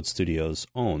Riverwood Studios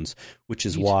owns, which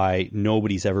is why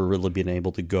nobody's ever really been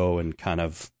able to go and kind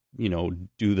of,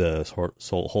 do the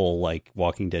whole like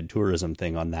Walking Dead tourism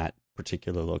thing on that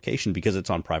particular location, because it's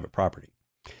on private property.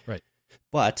 Right.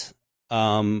 But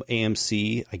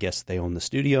AMC, I guess they own the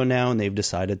studio now, and they've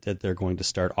decided that they're going to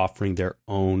start offering their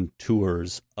own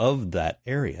tours of that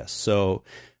area. So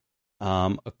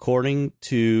according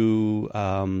to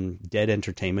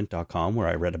deadentertainment.com, where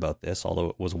I read about this,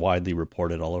 although it was widely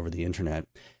reported all over the internet,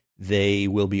 they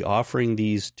will be offering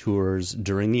these tours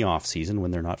during the off season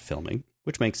when they're not filming,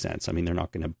 which makes sense. I mean, they're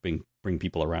not going to bring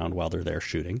people around while they're there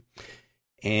shooting.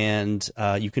 And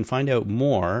you can find out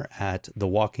more at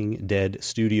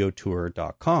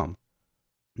thewalkingdeadstudiotour.com.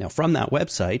 Now, from that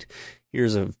website,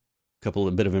 here's a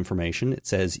bit of information. It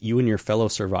says, you and your fellow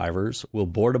survivors will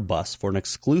board a bus for an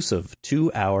exclusive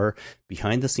 2-hour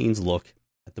behind-the-scenes look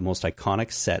at the most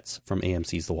iconic sets from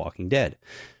AMC's The Walking Dead.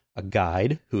 A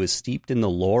guide who is steeped in the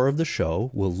lore of the show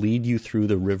will lead you through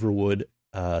the Riverwood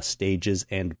stages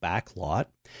and backlot.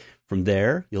 From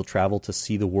there, you'll travel to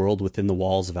see the world within the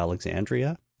walls of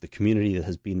Alexandria, the community that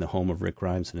has been the home of Rick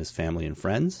Grimes and his family and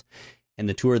friends. And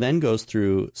the tour then goes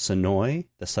through Sonoy,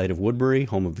 the site of Woodbury,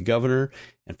 home of the governor.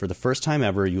 And for the first time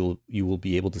ever, you will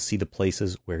be able to see the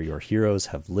places where your heroes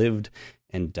have lived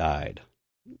and died.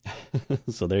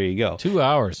 So there you go. 2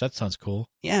 hours. That sounds cool.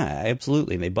 Yeah,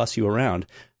 absolutely. And they bus you around.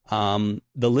 The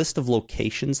list of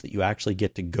locations that you actually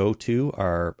get to go to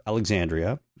are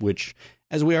Alexandria, which,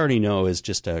 as we already know, is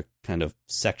just a kind of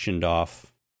sectioned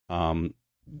off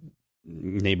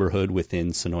neighborhood within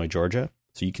Sonoy, Georgia.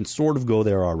 So you can sort of go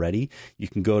there already. You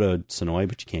can go to Sonoy,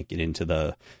 but you can't get into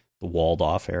the walled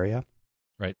off area.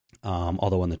 Right.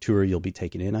 Although on the tour you'll be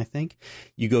taken in, I think.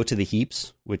 You go to the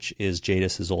Heaps, which is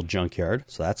Jadis's old junkyard.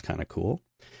 So that's kind of cool.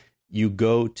 You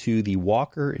go to the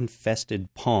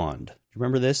Walker-infested pond. Do you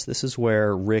remember this? This is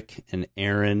where Rick and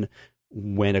Aaron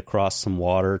went across some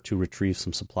water to retrieve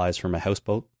some supplies from a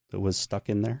houseboat that was stuck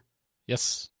in there.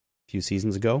 Yes. A few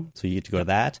seasons ago. So you get to go to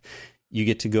that. You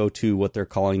get to go to what they're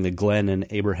calling the Glenn and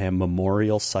Abraham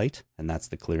Memorial Site, and that's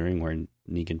the clearing where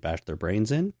Negan bashed their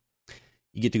brains in.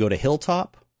 You get to go to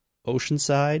Hilltop,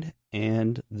 Oceanside,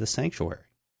 and the Sanctuary.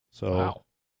 So wow.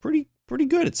 Pretty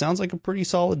good. It sounds like a pretty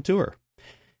solid tour.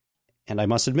 And I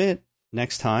must admit,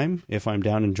 next time, if I'm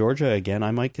down in Georgia again,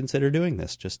 I might consider doing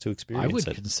this just to experience it. I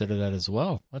would consider that as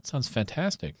well. That sounds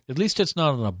fantastic. At least it's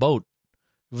not on a boat.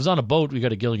 If it was on a boat, we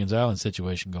got a Gilligan's Island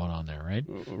situation going on there, right?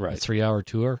 Right. A 3-hour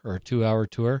tour or a 2-hour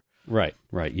tour. Right.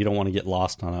 You don't want to get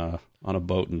lost on a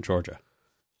boat in Georgia.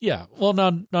 Yeah. Well,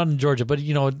 not in Georgia, but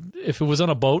if it was on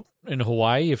a boat in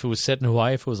Hawaii, if it was set in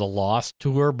Hawaii, if it was a lost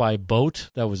tour by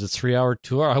boat, that was a 3-hour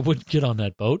tour, I wouldn't get on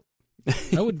that boat.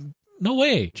 I would. No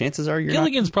way. Chances are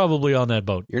Gilligan's probably on that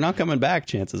boat. You're not coming back.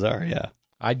 Chances are, yeah.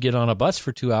 I'd get on a bus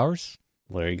for 2 hours.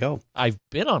 Well, there you go. I've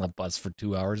been on a bus for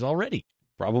 2 hours already.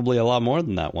 Probably a lot more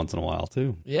than that once in a while,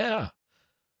 too. Yeah.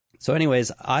 So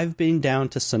anyways, I've been down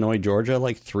to Sonoy, Georgia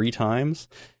like 3 times,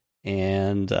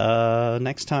 And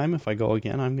next time, if I go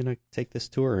again, I'm going to take this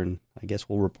tour, and I guess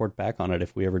we'll report back on it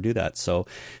if we ever do that. So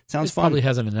sounds fun. Probably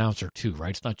has an announcer too, right?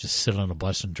 It's not just sit on a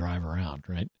bus and drive around,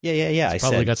 right? Yeah. It's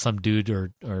probably got some dude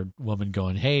or woman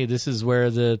going, "Hey, this is where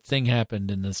the thing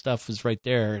happened, and the stuff is right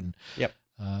there." And yep.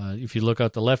 If you look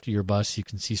out the left of your bus, you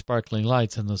can see sparkling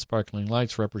lights, and those sparkling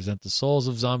lights represent the souls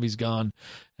of zombies gone,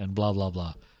 and blah, blah,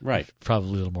 blah. Right. Probably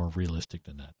a little more realistic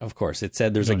than that. Of course. It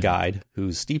said there's a guide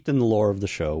who's steeped in the lore of the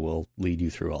show will lead you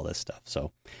through all this stuff.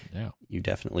 So you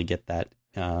definitely get that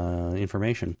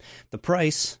information. The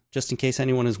price, just in case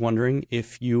anyone is wondering,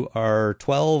 if you are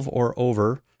 12 or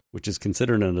over, which is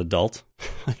considered an adult.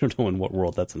 I don't know in what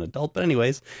world that's an adult, but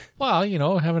anyways. Well,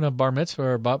 having a bar mitzvah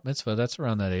or a bat mitzvah, that's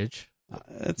around that age.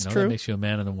 That's true. That makes you a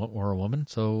man or a woman,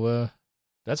 so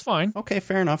that's fine. Okay,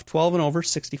 fair enough. 12 and over,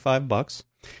 $65.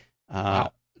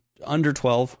 Wow. Under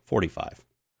 12, $45.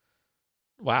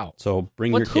 Wow. So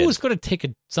bring your kids. Who's going to take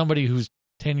somebody who's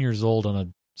 10 years old on a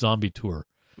zombie tour?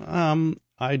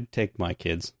 I'd take my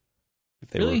kids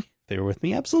if they were with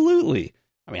me. Absolutely.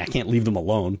 I mean, I can't leave them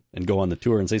alone and go on the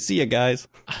tour and say, "See ya, guys."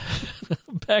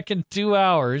 Back in 2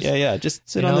 hours. Yeah. Just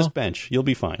sit on this bench. You'll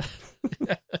be fine.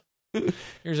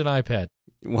 Here's an iPad.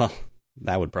 Well,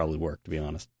 that would probably work, to be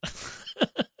honest.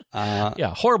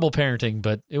 Yeah, horrible parenting,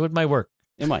 but it might work.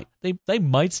 It might. They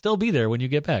might still be there when you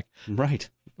get back. Right.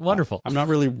 Wonderful. I'm not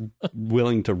really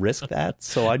willing to risk that,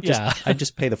 so I'd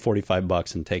just pay the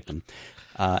 $45 and take them.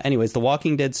 Anyways,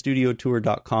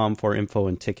 thewalkingdeadstudiotour.com for info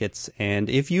and tickets. And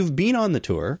if you've been on the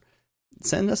tour,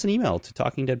 send us an email to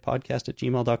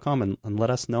talkingdeadpodcast@gmail.com and let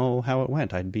us know how it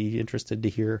went. I'd be interested to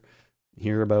hear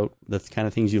about the kind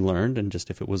of things you learned and just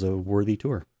if it was a worthy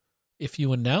tour. If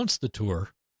you announce the tour,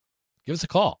 give us a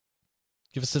call.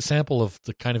 Give us a sample of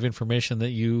the kind of information that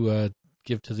you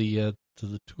give to the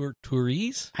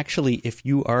tourees. Actually, if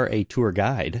you are a tour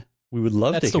guide, we would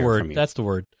love to hear from you. That's the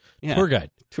word. Yeah. Tour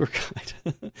guide. Tour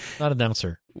guide. Not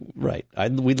announcer. Right.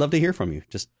 We'd love to hear from you.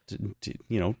 Just to,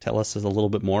 tell us a little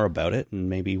bit more about it and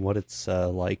maybe what it's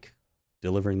like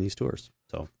delivering these tours.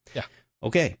 So yeah.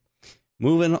 Okay.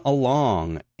 Moving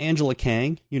along, Angela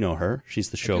Kang, you know her.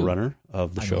 She's the showrunner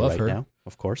of the show right now,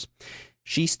 of course.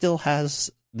 She still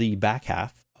has the back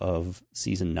half of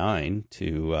season 9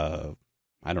 to,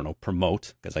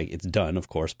 promote, because it's done, of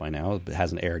course, by now. It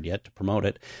hasn't aired yet to promote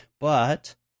it.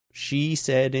 But she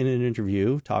said in an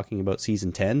interview talking about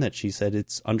season 10 that she said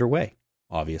it's underway,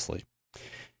 obviously.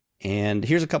 And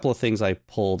here's a couple of things I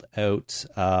pulled out.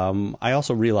 I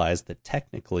also realized that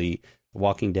technically The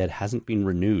Walking Dead hasn't been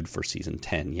renewed for season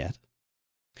 10 yet.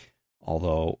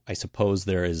 Although I suppose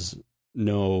there is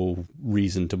no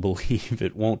reason to believe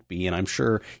it won't be. And I'm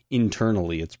sure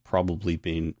internally it's probably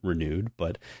been renewed.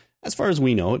 But as far as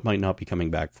we know, it might not be coming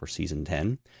back for season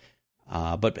 10.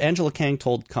 But Angela Kang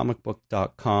told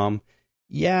comicbook.com,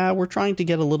 yeah, we're trying to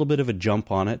get a little bit of a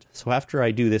jump on it. So after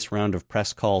I do this round of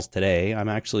press calls today, I'm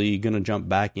actually going to jump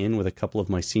back in with a couple of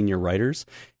my senior writers.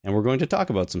 And we're going to talk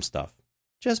about some stuff.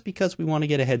 Just because we want to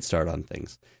get a head start on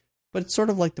things. But it's sort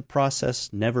of like the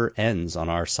process never ends on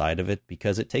our side of it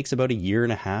because it takes about 1.5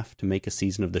 years to make a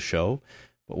season of the show.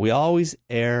 But we always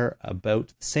air about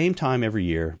the same time every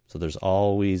year. So there's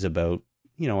always about,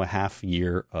 a half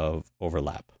year of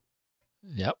overlap.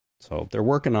 Yep. So they're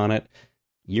working on it.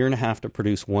 1.5 years to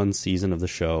produce one season of the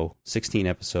show, 16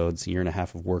 episodes, 1.5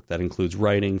 years of work. That includes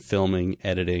writing, filming,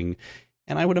 editing,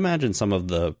 and I would imagine some of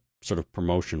the sort of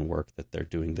promotion work that they're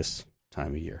doing this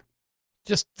time of year.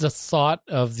 Just the thought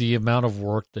of the amount of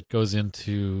work that goes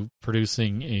into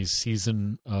producing a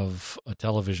season of a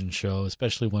television show,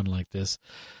 especially one like this,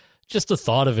 just the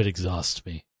thought of it exhausts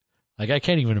me. Like, I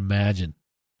can't even imagine.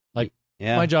 Like,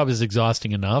 my job is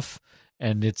exhausting enough,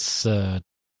 and it's,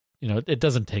 it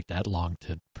doesn't take that long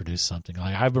to produce something.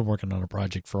 Like, I've been working on a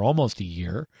project for almost a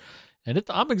year, and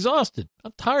I'm exhausted.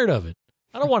 I'm tired of it.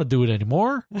 I don't want to do it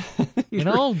anymore.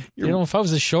 If I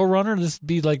was a showrunner,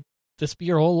 this be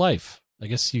your whole life. I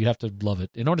guess you have to love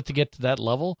it. In order to get to that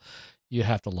level, you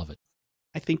have to love it.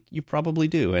 I think you probably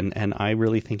do. And I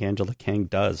really think Angela Kang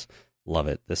does love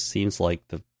it. This seems like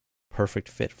the perfect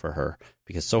fit for her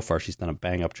because so far she's done a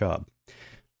bang-up job.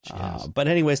 But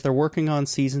anyways, they're working on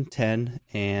season 10,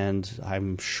 and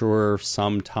I'm sure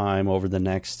sometime over the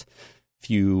next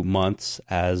few months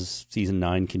as season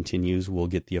 9 continues, we'll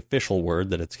get the official word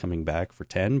that it's coming back for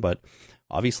 10, but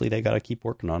obviously they got to keep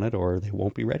working on it or they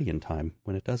won't be ready in time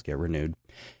when it does get renewed.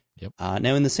 Yep.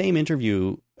 Now, in the same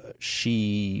interview,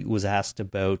 she was asked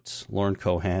about Lauren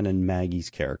Cohan and Maggie's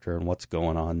character and what's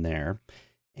going on there.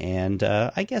 And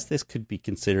I guess this could be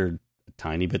considered a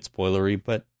tiny bit spoilery,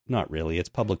 but not really. It's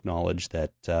public knowledge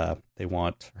that they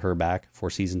want her back for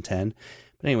season 10.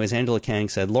 But anyways, Angela Kang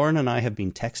said, Lauren and I have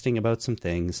been texting about some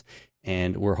things,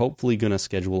 and we're hopefully going to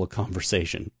schedule a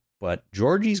conversation. But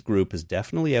Georgie's group is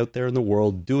definitely out there in the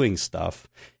world doing stuff,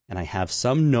 and I have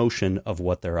some notion of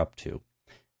what they're up to.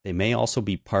 They may also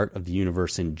be part of the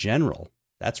universe in general.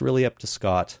 That's really up to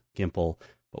Scott Gimple,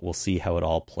 but we'll see how it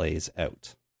all plays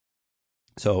out.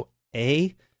 So,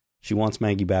 A, she wants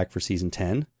Maggie back for season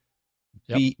 10.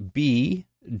 Yep. B,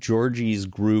 Georgie's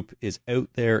group is out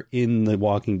there in the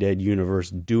Walking Dead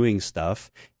universe doing stuff,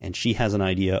 and she has an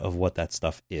idea of what that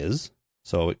stuff is.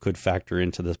 So it could factor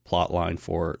into this plot line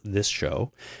for this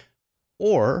show.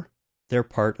 Or they're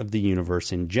part of the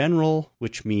universe in general,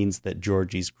 which means that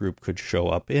Georgie's group could show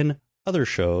up in other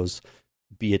shows,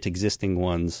 be it existing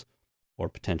ones or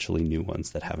potentially new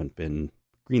ones that haven't been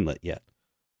greenlit yet.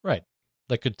 Right.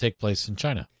 That could take place in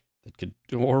China. That could,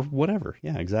 or whatever.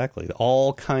 Yeah, exactly.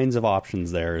 All kinds of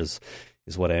options there is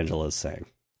what Angela is saying.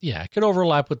 Yeah, it could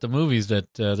overlap with the movies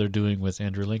that they're doing with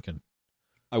Andrew Lincoln.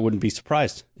 I wouldn't be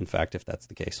surprised, in fact, if that's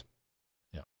the case.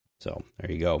 Yeah. So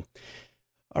there you go.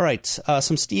 All right,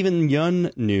 some Steven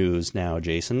Yeun news now,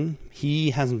 Jason.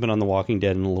 He hasn't been on The Walking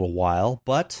Dead in a little while,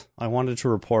 but I wanted to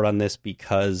report on this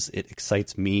because it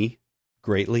excites me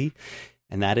greatly.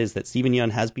 And that is that Steven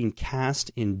Yeun has been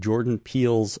cast in Jordan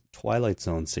Peele's Twilight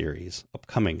Zone series,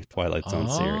 upcoming Twilight Zone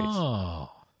series.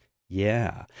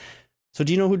 Yeah. So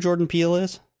do you know who Jordan Peele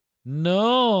is?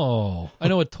 No. I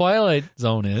know what Twilight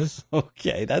Zone is.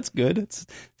 Okay, that's good. It's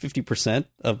 50%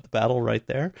 of the battle right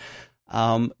there.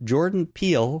 Jordan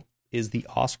Peele is the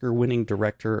Oscar-winning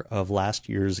director of last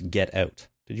year's Get Out.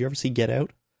 Did you ever see Get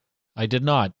Out? I did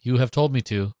not. You have told me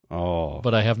to. Oh.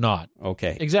 But I have not.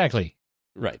 Okay. Exactly.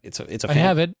 Right. It's a I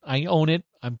have it. I own it.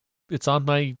 It's on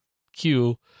my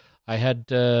queue. I had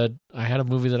a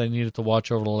movie that I needed to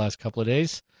watch over the last couple of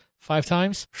days, 5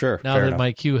 times. Sure. Now that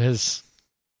my queue has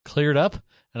cleared up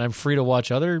and I'm free to watch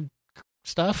other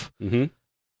stuff. Mm-hmm.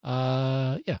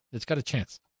 Yeah, it's got a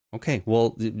chance. Okay,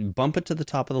 well, bump it to the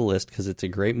top of the list because it's a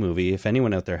great movie. If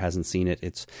anyone out there hasn't seen it,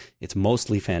 it's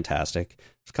mostly fantastic.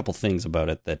 There's a couple things about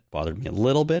it that bothered me a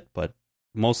little bit, but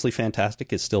mostly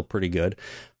fantastic is still pretty good.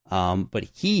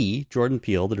 But Jordan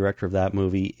Peele, the director of that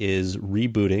movie, is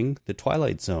rebooting The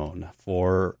Twilight Zone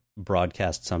for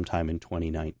broadcast sometime in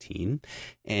 2019.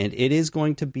 And it is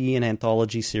going to be an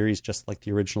anthology series just like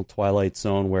the original Twilight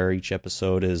Zone, where each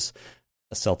episode is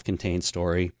a self-contained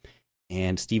story.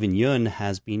 And Steven Yeun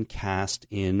has been cast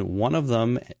in one of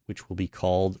them, which will be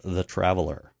called The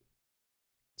Traveler.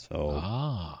 So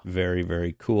very,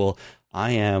 very cool.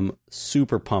 I am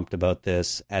super pumped about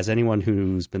this. As anyone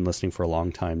who's been listening for a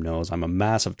long time knows, I'm a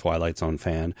massive Twilight Zone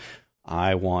fan.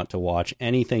 I want to watch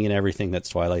anything and everything that's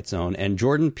Twilight Zone. And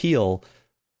Jordan Peele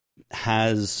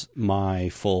has my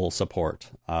full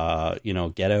support.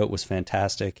 Get Out was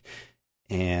fantastic.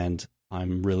 And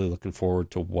I'm really looking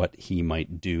forward to what he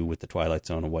might do with the Twilight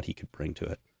Zone and what he could bring to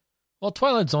it. Well,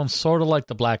 Twilight Zone's sort of like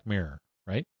the Black Mirror,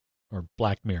 right? Or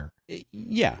Black Mirror.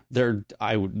 Yeah,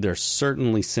 there's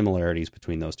certainly similarities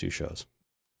between those two shows.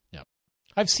 Yeah,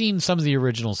 I've seen some of the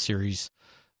original series,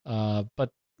 but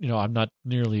I'm not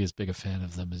nearly as big a fan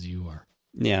of them as you are.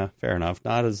 Yeah, fair enough.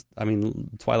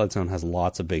 Twilight Zone has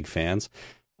lots of big fans,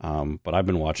 but I've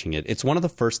been watching it. It's one of the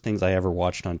first things I ever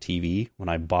watched on TV when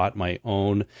I bought my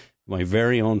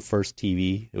very own first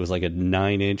TV. It was like a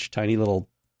 9-inch, tiny little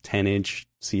 10-inch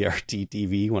CRT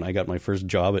TV when I got my first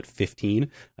job at 15.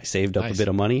 I saved up a bit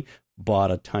of money, bought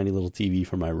a tiny little TV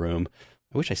for my room.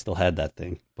 I wish I still had that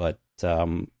thing, but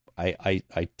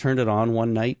I turned it on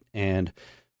one night and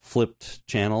flipped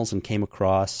channels and came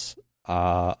across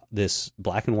this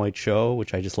black and white show,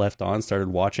 which I just left on, started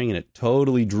watching, and it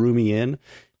totally drew me in.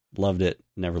 Loved it.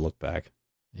 Never looked back.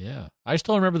 Yeah. I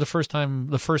still remember the first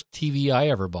TV I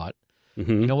ever bought.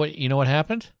 Mm-hmm. You know what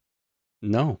happened?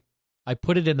 No. I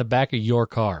put it in the back of your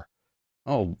car.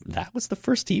 Oh, that was the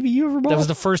first TV you ever bought? That was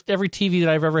the first. Every TV that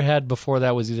I've ever had before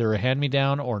that was either a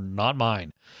hand-me-down or not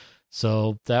mine.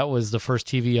 So that was the first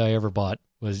TV I ever bought.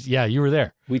 You were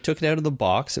there. We took it out of the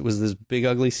box. It was this big,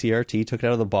 ugly CRT, took it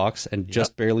out of the box and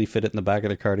just barely fit it in the back of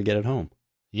the car to get it home.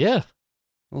 Yeah.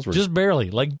 Just barely.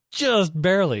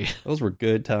 Those were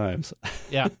good times.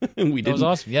 Yeah. That was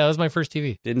awesome. Yeah, that was my first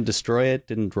TV. Didn't destroy it,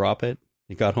 didn't drop it.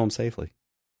 It got home safely.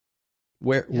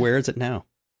 Where is it now?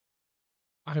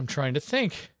 I'm trying to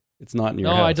think. It's not in your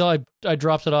house. No, I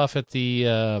dropped it off at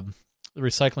the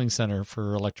recycling center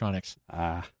for electronics.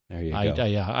 Ah, there you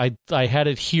go. I had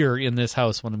it here in this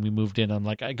house when we moved in. I'm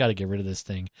like, I got to get rid of this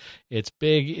thing. It's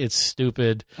big. It's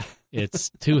stupid.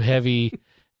 It's too heavy.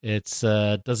 It's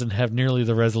doesn't have nearly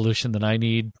the resolution that I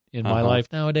need in my life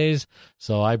nowadays.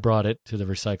 So I brought it to the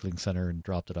recycling center and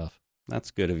dropped it off. That's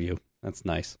good of you. That's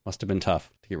nice. Must have been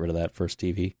tough to get rid of that first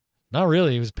TV. Not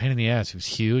really. It was a pain in the ass. It was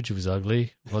huge. It was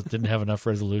ugly. Didn't have enough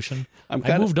resolution. I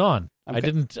moved on. I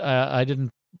didn't,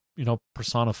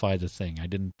 personify the thing. I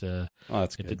didn't,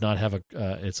 that's good. It did not have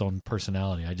its own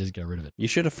personality. I just got rid of it. You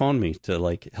should have phoned me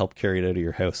to help carry it out of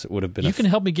your house. It would have been You can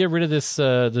help me get rid of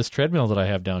this treadmill that I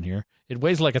have down here. It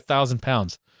weighs like 1,000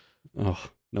 pounds. Oh,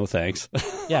 no thanks.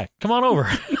 Yeah, come on over.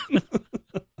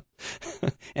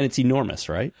 And it's enormous,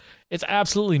 right? It's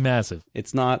absolutely massive.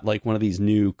 It's not like one of these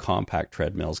new compact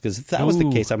treadmills, because if that was the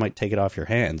case, I might take it off your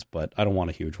hands, but I don't want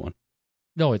a huge one.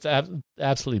 No, it's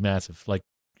absolutely massive. Like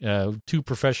 2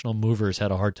 professional movers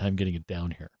had a hard time getting it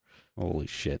down here. Holy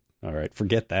shit. All right,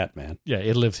 forget that, man. Yeah,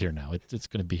 it lives here now. It's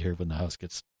going to be here when the house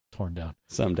gets torn down.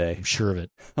 Someday. I'm sure of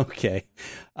it. Okay.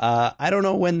 I don't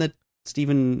know when the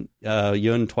Stephen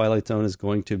Yun Twilight Zone is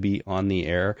going to be on the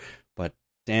air, but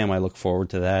damn, I look forward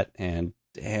to that, and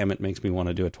damn, it makes me want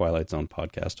to do a Twilight Zone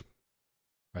podcast.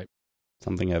 Right.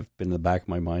 Something I've been in the back of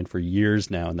my mind for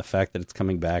years now, and the fact that it's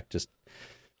coming back just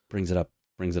brings it up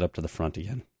to the front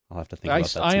again. I'll have to think about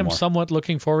that I am more. somewhat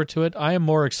looking forward to it. I am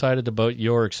more excited about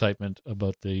your excitement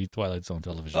about the Twilight Zone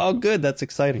television. Oh, good. That's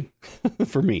exciting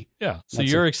for me. Yeah. So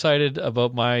you're excited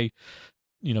about my,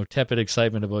 tepid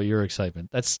excitement about your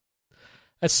excitement. That's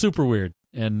super weird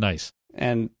and nice.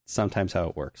 And sometimes how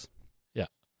it works. Yeah.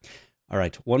 All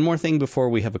right. One more thing before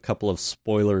we have a couple of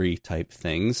spoilery type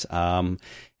things. And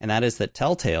that is that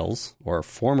Telltale's, or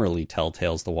formerly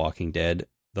Telltale's The Walking Dead,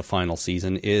 the final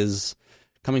season, is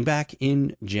coming back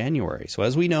in January. So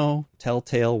as we know,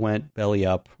 Telltale went belly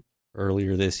up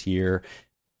earlier this year,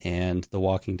 and the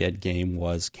Walking Dead game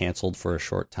was canceled for a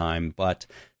short time. But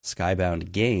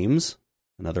Skybound Games,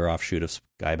 another offshoot of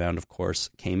Skybound, of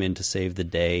course, came in to save the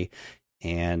day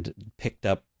and picked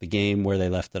up the game where they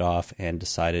left it off and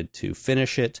decided to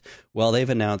finish it. Well, they've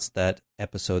announced that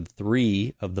episode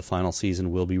 3 of the final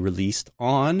season will be released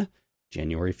on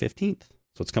January 15th.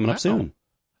 So it's coming up soon.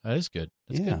 That is good.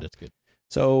 That's good.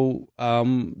 So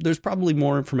there's probably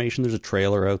more information. There's a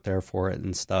trailer out there for it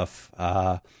and stuff.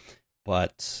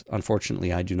 But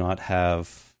unfortunately, I do not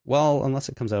have, well, unless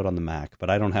it comes out on the Mac, but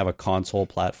I don't have a console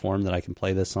platform that I can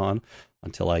play this on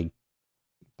until I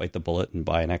bite the bullet and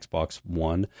buy an Xbox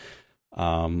One.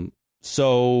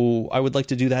 So I would like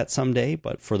to do that someday.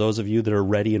 But for those of you that are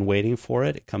ready and waiting for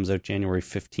it, it comes out January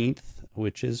 15th,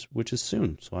 which is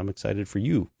soon. So I'm excited for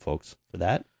you folks for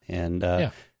that. And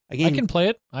again, I can play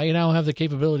it. I now have the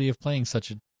capability of playing such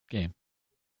a game.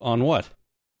 On what?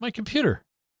 My computer.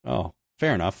 Oh,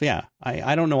 fair enough. Yeah.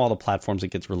 I don't know all the platforms it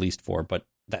gets released for, but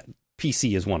that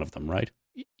PC is one of them, right?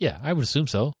 Yeah, I would assume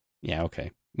so. Yeah,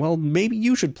 okay. Well, maybe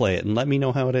you should play it and let me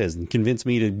know how it is and convince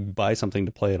me to buy something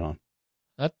to play it on.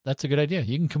 That's a good idea.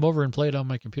 You can come over and play it on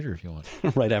my computer if you want.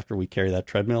 Right after we carry that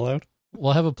treadmill out?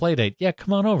 We'll have a play date. Yeah,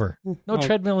 come on over. No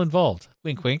treadmill involved.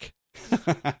 Wink, wink.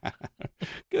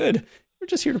 Good. We're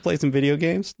just here to play some video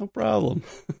games. No problem.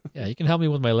 Yeah, you can help me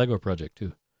with my Lego project,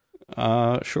 too.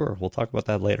 Sure. We'll talk about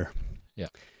that later. Yeah.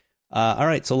 All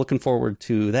right. So looking forward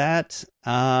to that.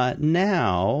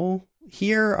 Now,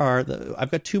 here are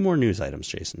I've got 2 more news items,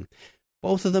 Jason.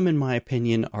 Both of them, in my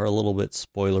opinion, are a little bit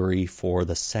spoilery for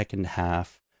the second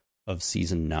half of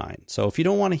season 9. So if you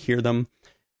don't want to hear them,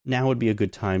 now would be a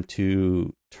good time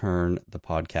to turn the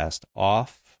podcast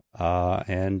off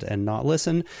and not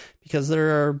listen, because there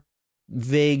are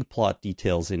vague plot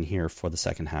details in here for the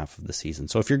second half of the season.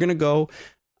 So if you're going to go,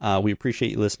 we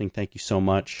appreciate you listening. Thank you so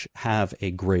much. Have a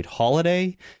great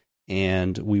holiday,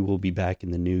 and we will be back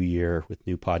in the new year with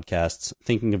new podcasts.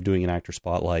 Thinking of doing an actor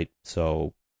spotlight,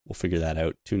 so we'll figure that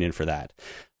out. Tune in for that.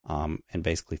 And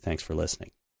basically, thanks for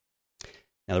listening.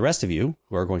 Now, the rest of you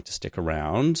who are going to stick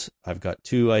around, I've got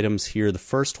 2 items here. The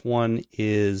first one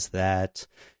is that,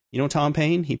 Tom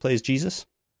Payne, he plays Jesus?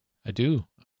 I do,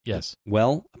 yes.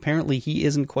 Well, apparently he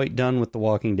isn't quite done with The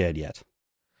Walking Dead yet.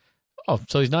 Oh,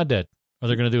 so he's not dead. Or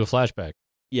they're going to do a flashback.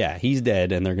 Yeah, he's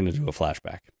dead, and they're going to do a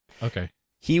flashback. Okay.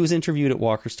 He was interviewed at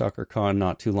Walker Stalker Con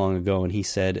not too long ago, and he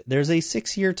said, there's a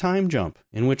 6-year time jump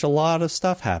in which a lot of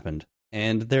stuff happened,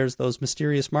 and there's those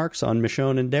mysterious marks on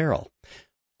Michonne and Daryl.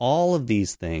 All of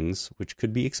these things, which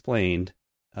could be explained,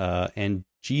 and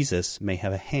Jesus may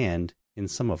have a hand in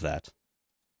some of that.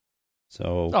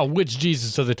 So, which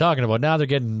Jesus are they talking about? Now they're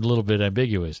getting a little bit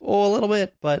ambiguous. Oh, a little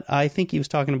bit, but I think he was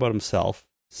talking about himself.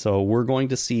 So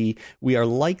we are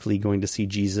likely going to see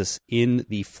Jesus in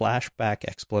the flashback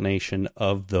explanation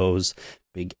of those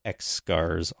big X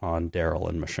scars on Daryl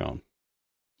and Michonne.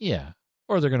 Yeah,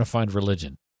 or they're going to find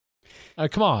religion.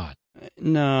 Come on.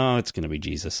 No, it's going to be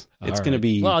Jesus. It's going to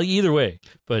be... Well, either way,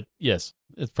 but yes,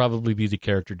 it'd probably be the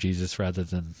character Jesus rather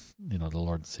than, the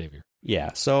Lord and Savior.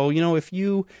 Yeah, so, if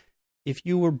you if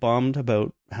you were bummed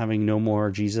about having no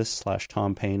more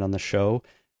Jesus/Tom Paine on the show,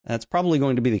 that's probably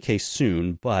going to be the case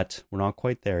soon, but we're not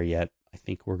quite there yet. I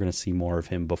think we're going to see more of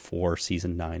him before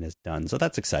season 9 is done. So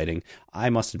that's exciting. I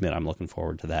must admit, I'm looking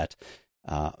forward to that.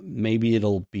 Maybe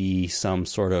it'll be some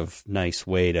sort of nice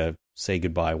way to say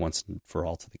goodbye once and for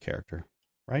all to the character,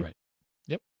 right? Right.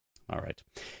 Yep. All right.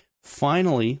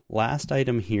 Finally, last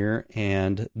item here,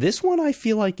 and this one I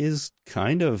feel like is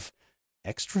kind of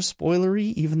extra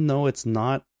spoilery, even though it's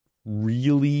not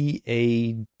really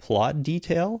a plot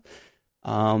detail.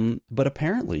 But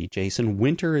apparently, Jason,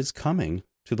 winter is coming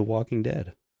to The Walking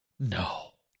Dead.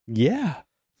 No. Yeah.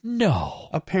 No.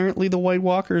 Apparently, the White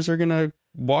Walkers are going to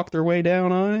walk their way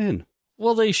down on in.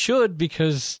 Well, they should,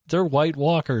 because they're White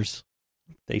Walkers.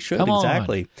 They should, Come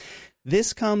exactly. on.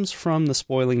 This comes from the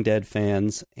Spoiling Dead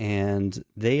fans, and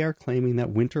they are claiming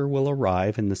that winter will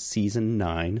arrive in the season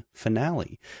 9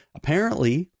 finale.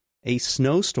 Apparently, a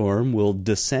snowstorm will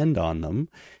descend on them,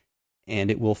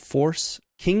 and it will force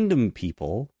Kingdom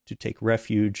people to take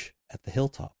refuge at the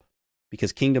hilltop,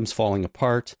 because Kingdom's falling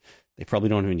apart. They probably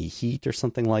don't have any heat or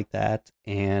something like that,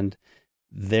 and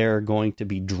they're going to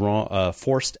be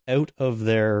forced out of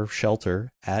their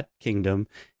shelter at Kingdom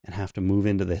and have to move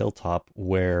into the hilltop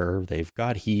where they've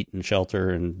got heat and shelter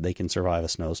and they can survive a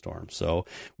snowstorm. So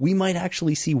we might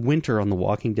actually see winter on The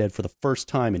Walking Dead for the first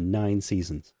time in 9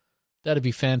 seasons. That'd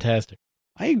be fantastic.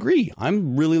 I agree.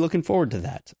 I'm really looking forward to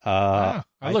that. I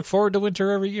look forward to winter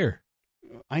every year.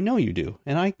 I know you do,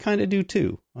 and I kind of do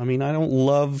too. I mean, I don't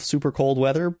love super cold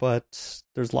weather, but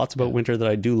there's lots about winter that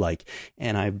I do like,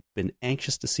 and I've been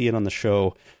anxious to see it on the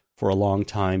show for a long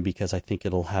time because I think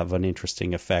it'll have an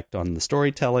interesting effect on the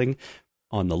storytelling,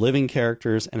 on the living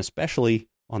characters, and especially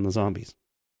on the zombies.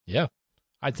 Yeah,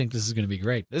 I think this is going to be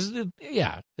great.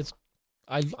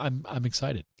 I'm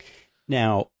excited.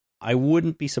 Now, I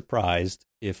wouldn't be surprised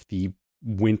if the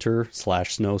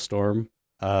winter/snowstorm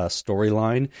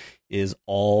storyline is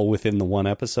all within the one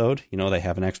episode. You know, they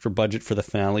have an extra budget for the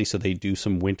finale, so they do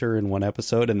some winter in one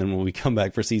episode, and then when we come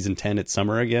back for season 10, it's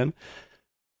summer again.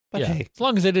 But hey, as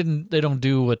long as they don't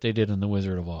do what they did in The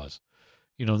Wizard of Oz.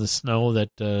 You know, the snow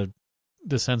that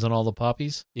descends on all the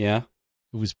poppies. Yeah,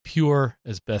 it was pure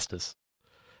asbestos.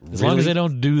 As really? long as they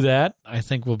don't do that, I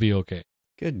think we'll be okay.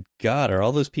 Good God, are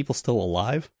all those people still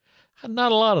alive?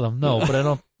 Not a lot of them, no, but I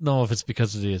don't know if it's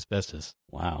because of the asbestos.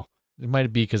 Wow. It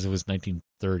might be because it was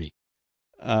 1930.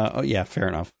 Oh, yeah, fair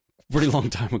enough. Pretty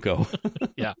long time ago.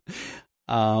 Yeah.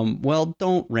 Well,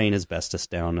 don't rain asbestos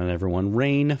down on everyone.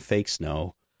 Rain fake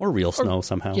snow or real snow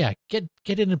somehow. Yeah,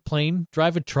 get in a plane,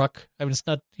 drive a truck. I mean, it's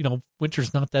not,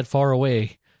 winter's not that far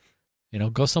away.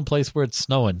 Go someplace where it's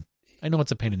snowing. I know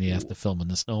it's a pain in the ass to film in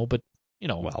the snow, but,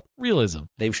 well, realism.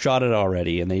 They've shot it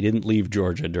already, and they didn't leave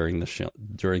Georgia during the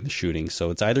shooting.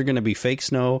 So it's either going to be fake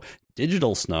snow,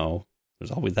 digital snow. There's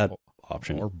always that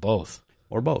option. Or both.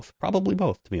 Probably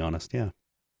both, to be honest, yeah.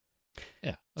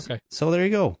 Yeah, okay. So there you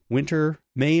go. Winter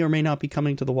may or may not be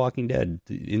coming to The Walking Dead.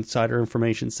 The insider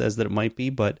information says that it might be,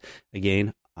 but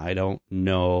again, I don't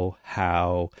know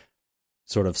how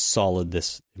sort of solid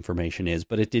this information is,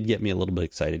 but it did get me a little bit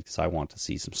excited because I want to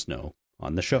see some snow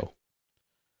on the show.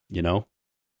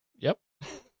 Yep.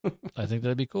 I think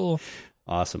that'd be cool.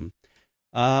 Awesome.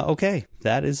 Okay,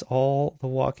 that is all The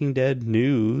Walking Dead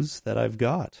news that I've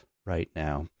got right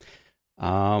now.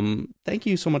 Thank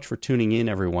you so much for tuning in,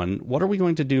 everyone. What are we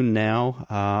going to do now?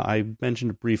 I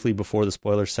mentioned briefly before the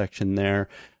spoiler section there.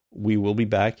 We will be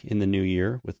back in the new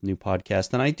year with a new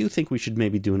podcast, and I do think we should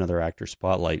maybe do another actor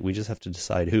spotlight. We just have to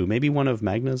decide who. Maybe one of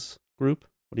Magna's group?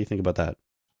 What do you think about that?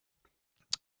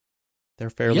 They're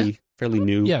fairly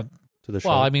new to the show.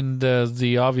 Well, I mean,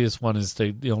 the obvious one is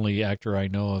the only actor I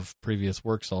know of previous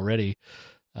works already.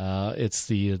 It's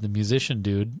the musician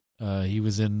dude. He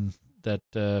was in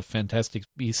that Fantastic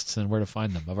Beasts and Where to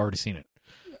Find Them. I've already seen it.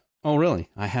 Oh, really?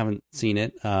 I haven't seen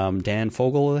it. Dan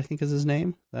Fogel, I think is his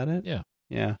name. Is that it?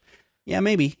 Yeah.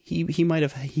 Maybe he might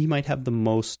have the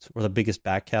most or the biggest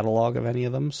back catalog of any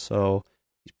of them. So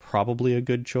he's probably a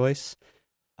good choice.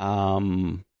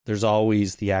 There's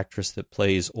always the actress that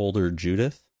plays older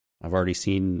Judith. I've already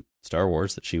seen Star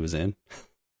Wars that she was in.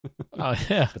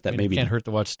 Yeah, but that maybe can't hurt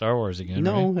to watch Star Wars again.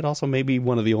 No, right? It also may be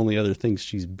one of the only other things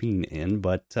she's been in.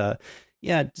 But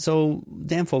yeah, so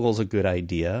Dan Fogel's a good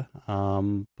idea.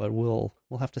 But we'll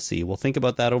have to see. We'll think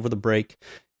about that over the break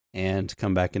and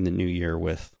come back in the new year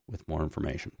with more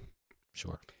information.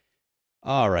 Sure.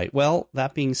 All right. Well,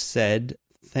 that being said,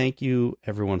 thank you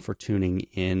everyone for tuning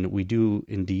in. We do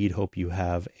indeed hope you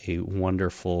have a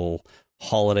wonderful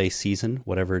holiday season,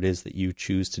 whatever it is that you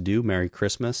choose to do. Merry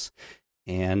Christmas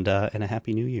and a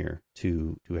Happy New Year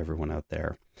to everyone out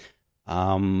there.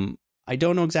 I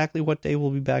don't know exactly what day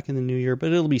we'll be back in the new year,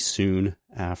 but it'll be soon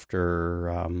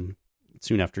after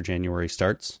January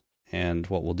starts. And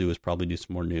what we'll do is probably do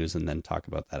some more news and then talk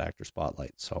about that actor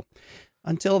spotlight. So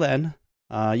until then,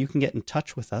 you can get in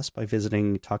touch with us by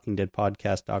visiting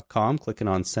talkingdeadpodcast.com, clicking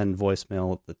on send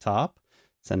voicemail at the top,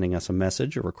 sending us a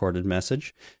message, a recorded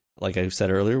message. Like I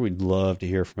said earlier, we'd love to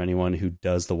hear from anyone who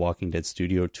does the Walking Dead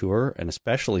studio tour, and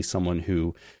especially someone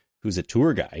who's a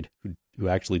tour guide who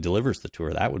actually delivers the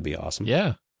tour. That would be awesome.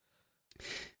 Yeah.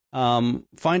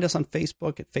 Find us on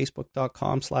Facebook at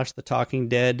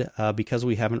facebook.com/thetalkingdead. Because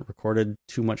we haven't recorded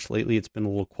too much lately, it's been a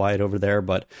little quiet over there,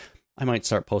 but I might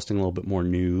start posting a little bit more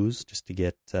news just to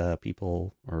get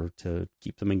people, or to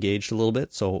keep them engaged a little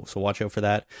bit. So watch out for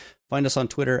that. Find us on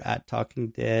Twitter at Talking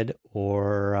Dead,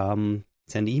 or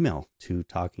send email to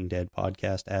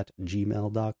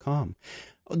talkingdeadpodcast@gmail.com.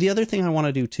 The other thing I want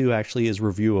to do too, actually, is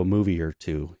review a movie or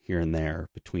two here and there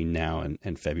between now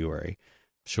and February.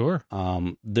 Sure.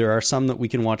 There are some that we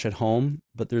can watch at home,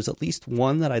 but there's at least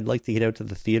one that I'd like to get out to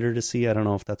the theater to see. I don't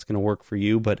know if that's going to work for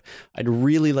you, but I'd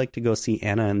really like to go see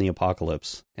Anna and the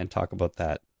Apocalypse and talk about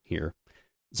that here.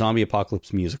 Zombie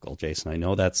apocalypse musical, Jason. I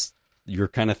know that's your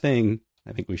kind of thing.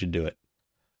 I think we should do it.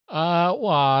 Well,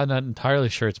 I'm not entirely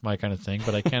sure it's my kind of thing,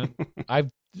 but I can't.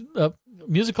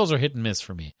 Musicals are hit and miss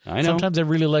for me. I know. Sometimes I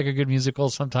really like a good musical.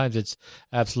 Sometimes it's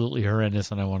absolutely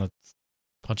horrendous, and I want to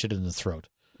punch it in the throat.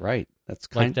 Right. That's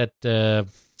like that.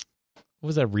 What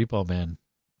was that Repo Man?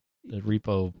 The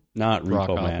Repo, not rock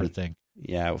Repo opera Man thing.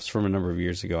 Yeah, it was from a number of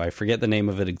years ago. I forget the name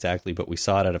of it exactly, but we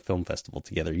saw it at a film festival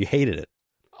together. You hated it.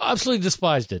 Absolutely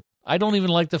despised it. I don't even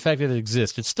like the fact that it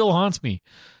exists. It still haunts me.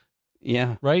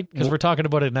 Yeah. Right? Because we're talking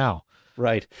about it now.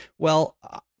 Right. Well,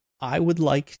 I would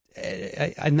like,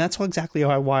 and that's exactly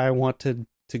why I want to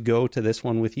go to this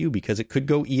one with you, because it could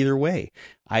go either way.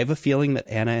 I have a feeling that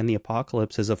Anna and the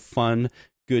Apocalypse is a fun,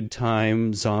 good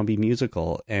time zombie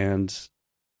musical, and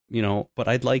but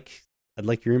I'd like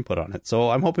your input on it. So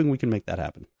I'm hoping we can make that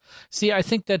happen. See, I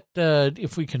think that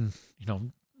if we can,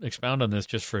 expound on this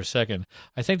just for a second,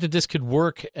 I think that this could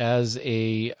work as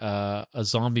a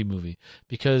zombie movie,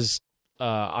 because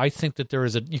I think that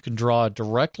you can draw a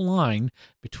direct line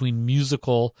between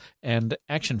musical and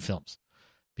action films.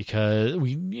 Because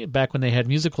back when they had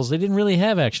musicals, they didn't really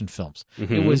have action films.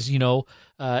 Mm-hmm. It was,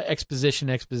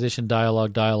 exposition,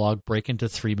 dialogue, break into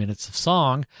 3 minutes of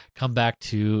song, come back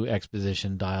to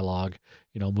exposition, dialogue,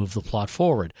 move the plot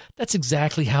forward. That's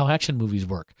exactly how action movies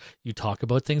work. You talk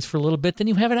about things for a little bit, then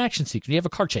you have an action sequence. You have a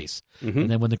car chase. Mm-hmm.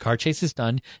 And then when the car chase is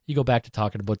done, you go back to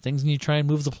talking about things and you try and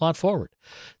move the plot forward.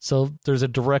 So there's a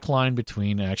direct line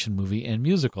between action movie and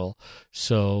musical.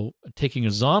 So taking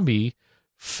a zombie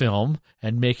film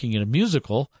and making it a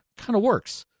musical kind of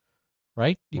works,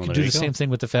 right? You could do the same thing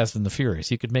with the Fast and the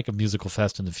Furious. You could make a musical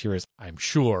Fast and the Furious, I'm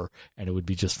sure, and it would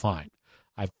be just fine.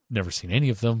 I've never seen any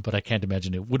of them, but I can't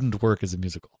imagine it wouldn't work as a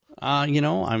musical. I'm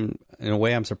in a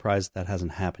way, I'm surprised that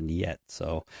hasn't happened yet.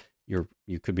 So you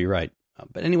could be right.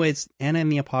 But anyways, Anna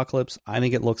and the Apocalypse, I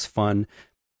think it looks fun.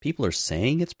 People are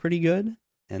saying it's pretty good,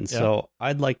 and so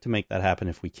I'd like to make that happen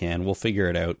if we can. We'll figure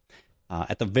it out.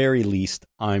 At the very least,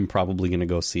 I'm probably going to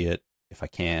go see it if I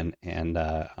can, and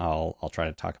I'll try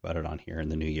to talk about it on here in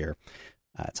the new year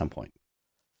at some point.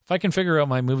 If I can figure out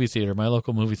my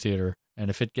local movie theater, and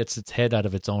if it gets its head out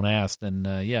of its own ass, then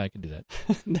I can do that.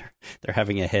 They're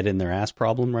having a head in their ass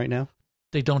problem right now?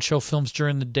 They don't show films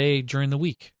during the day, during the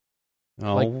week.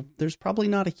 Oh, there's probably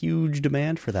not a huge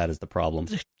demand for that is the problem.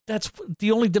 That's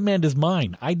the only demand is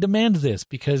mine. I demand this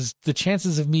because the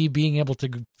chances of me being able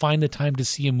to find the time to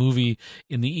see a movie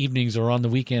in the evenings or on the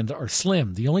weekend are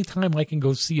slim. The only time I can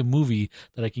go see a movie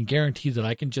that I can guarantee that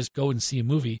I can just go and see a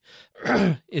movie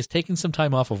is taking some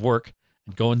time off of work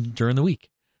and going during the week.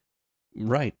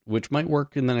 Right, which might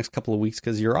work in the next couple of weeks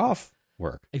because you're off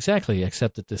work. Exactly,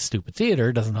 except that this stupid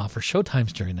theater doesn't offer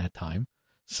showtimes during that time.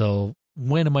 So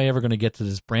when am I ever going to get to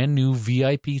this brand new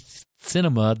VIP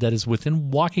cinema that is within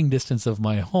walking distance of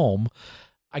my home?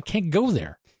 I can't go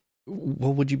there.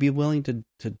 Well, would you be willing to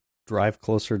drive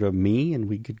closer to me and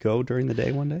we could go during the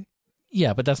day one day?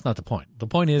 Yeah, but that's not the point. The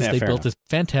point is they built this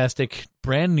fantastic,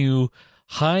 brand new,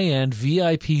 high-end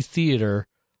VIP theater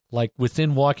like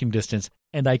within walking distance,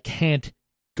 and I can't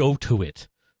go to it.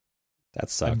 That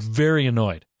sucks. I'm very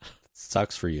annoyed.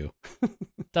 Sucks for you.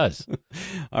 It does.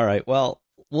 All right, well,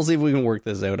 we'll see if we can work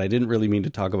this out. I didn't really mean to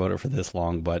talk about it for this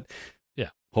long, but yeah,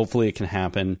 hopefully it can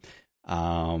happen.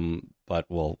 But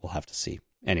we'll have to see.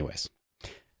 Anyways,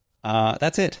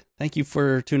 that's it. Thank you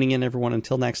for tuning in, everyone.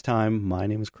 Until next time, my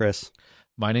name is Chris.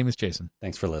 My name is Jason.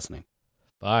 Thanks for listening.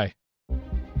 Bye.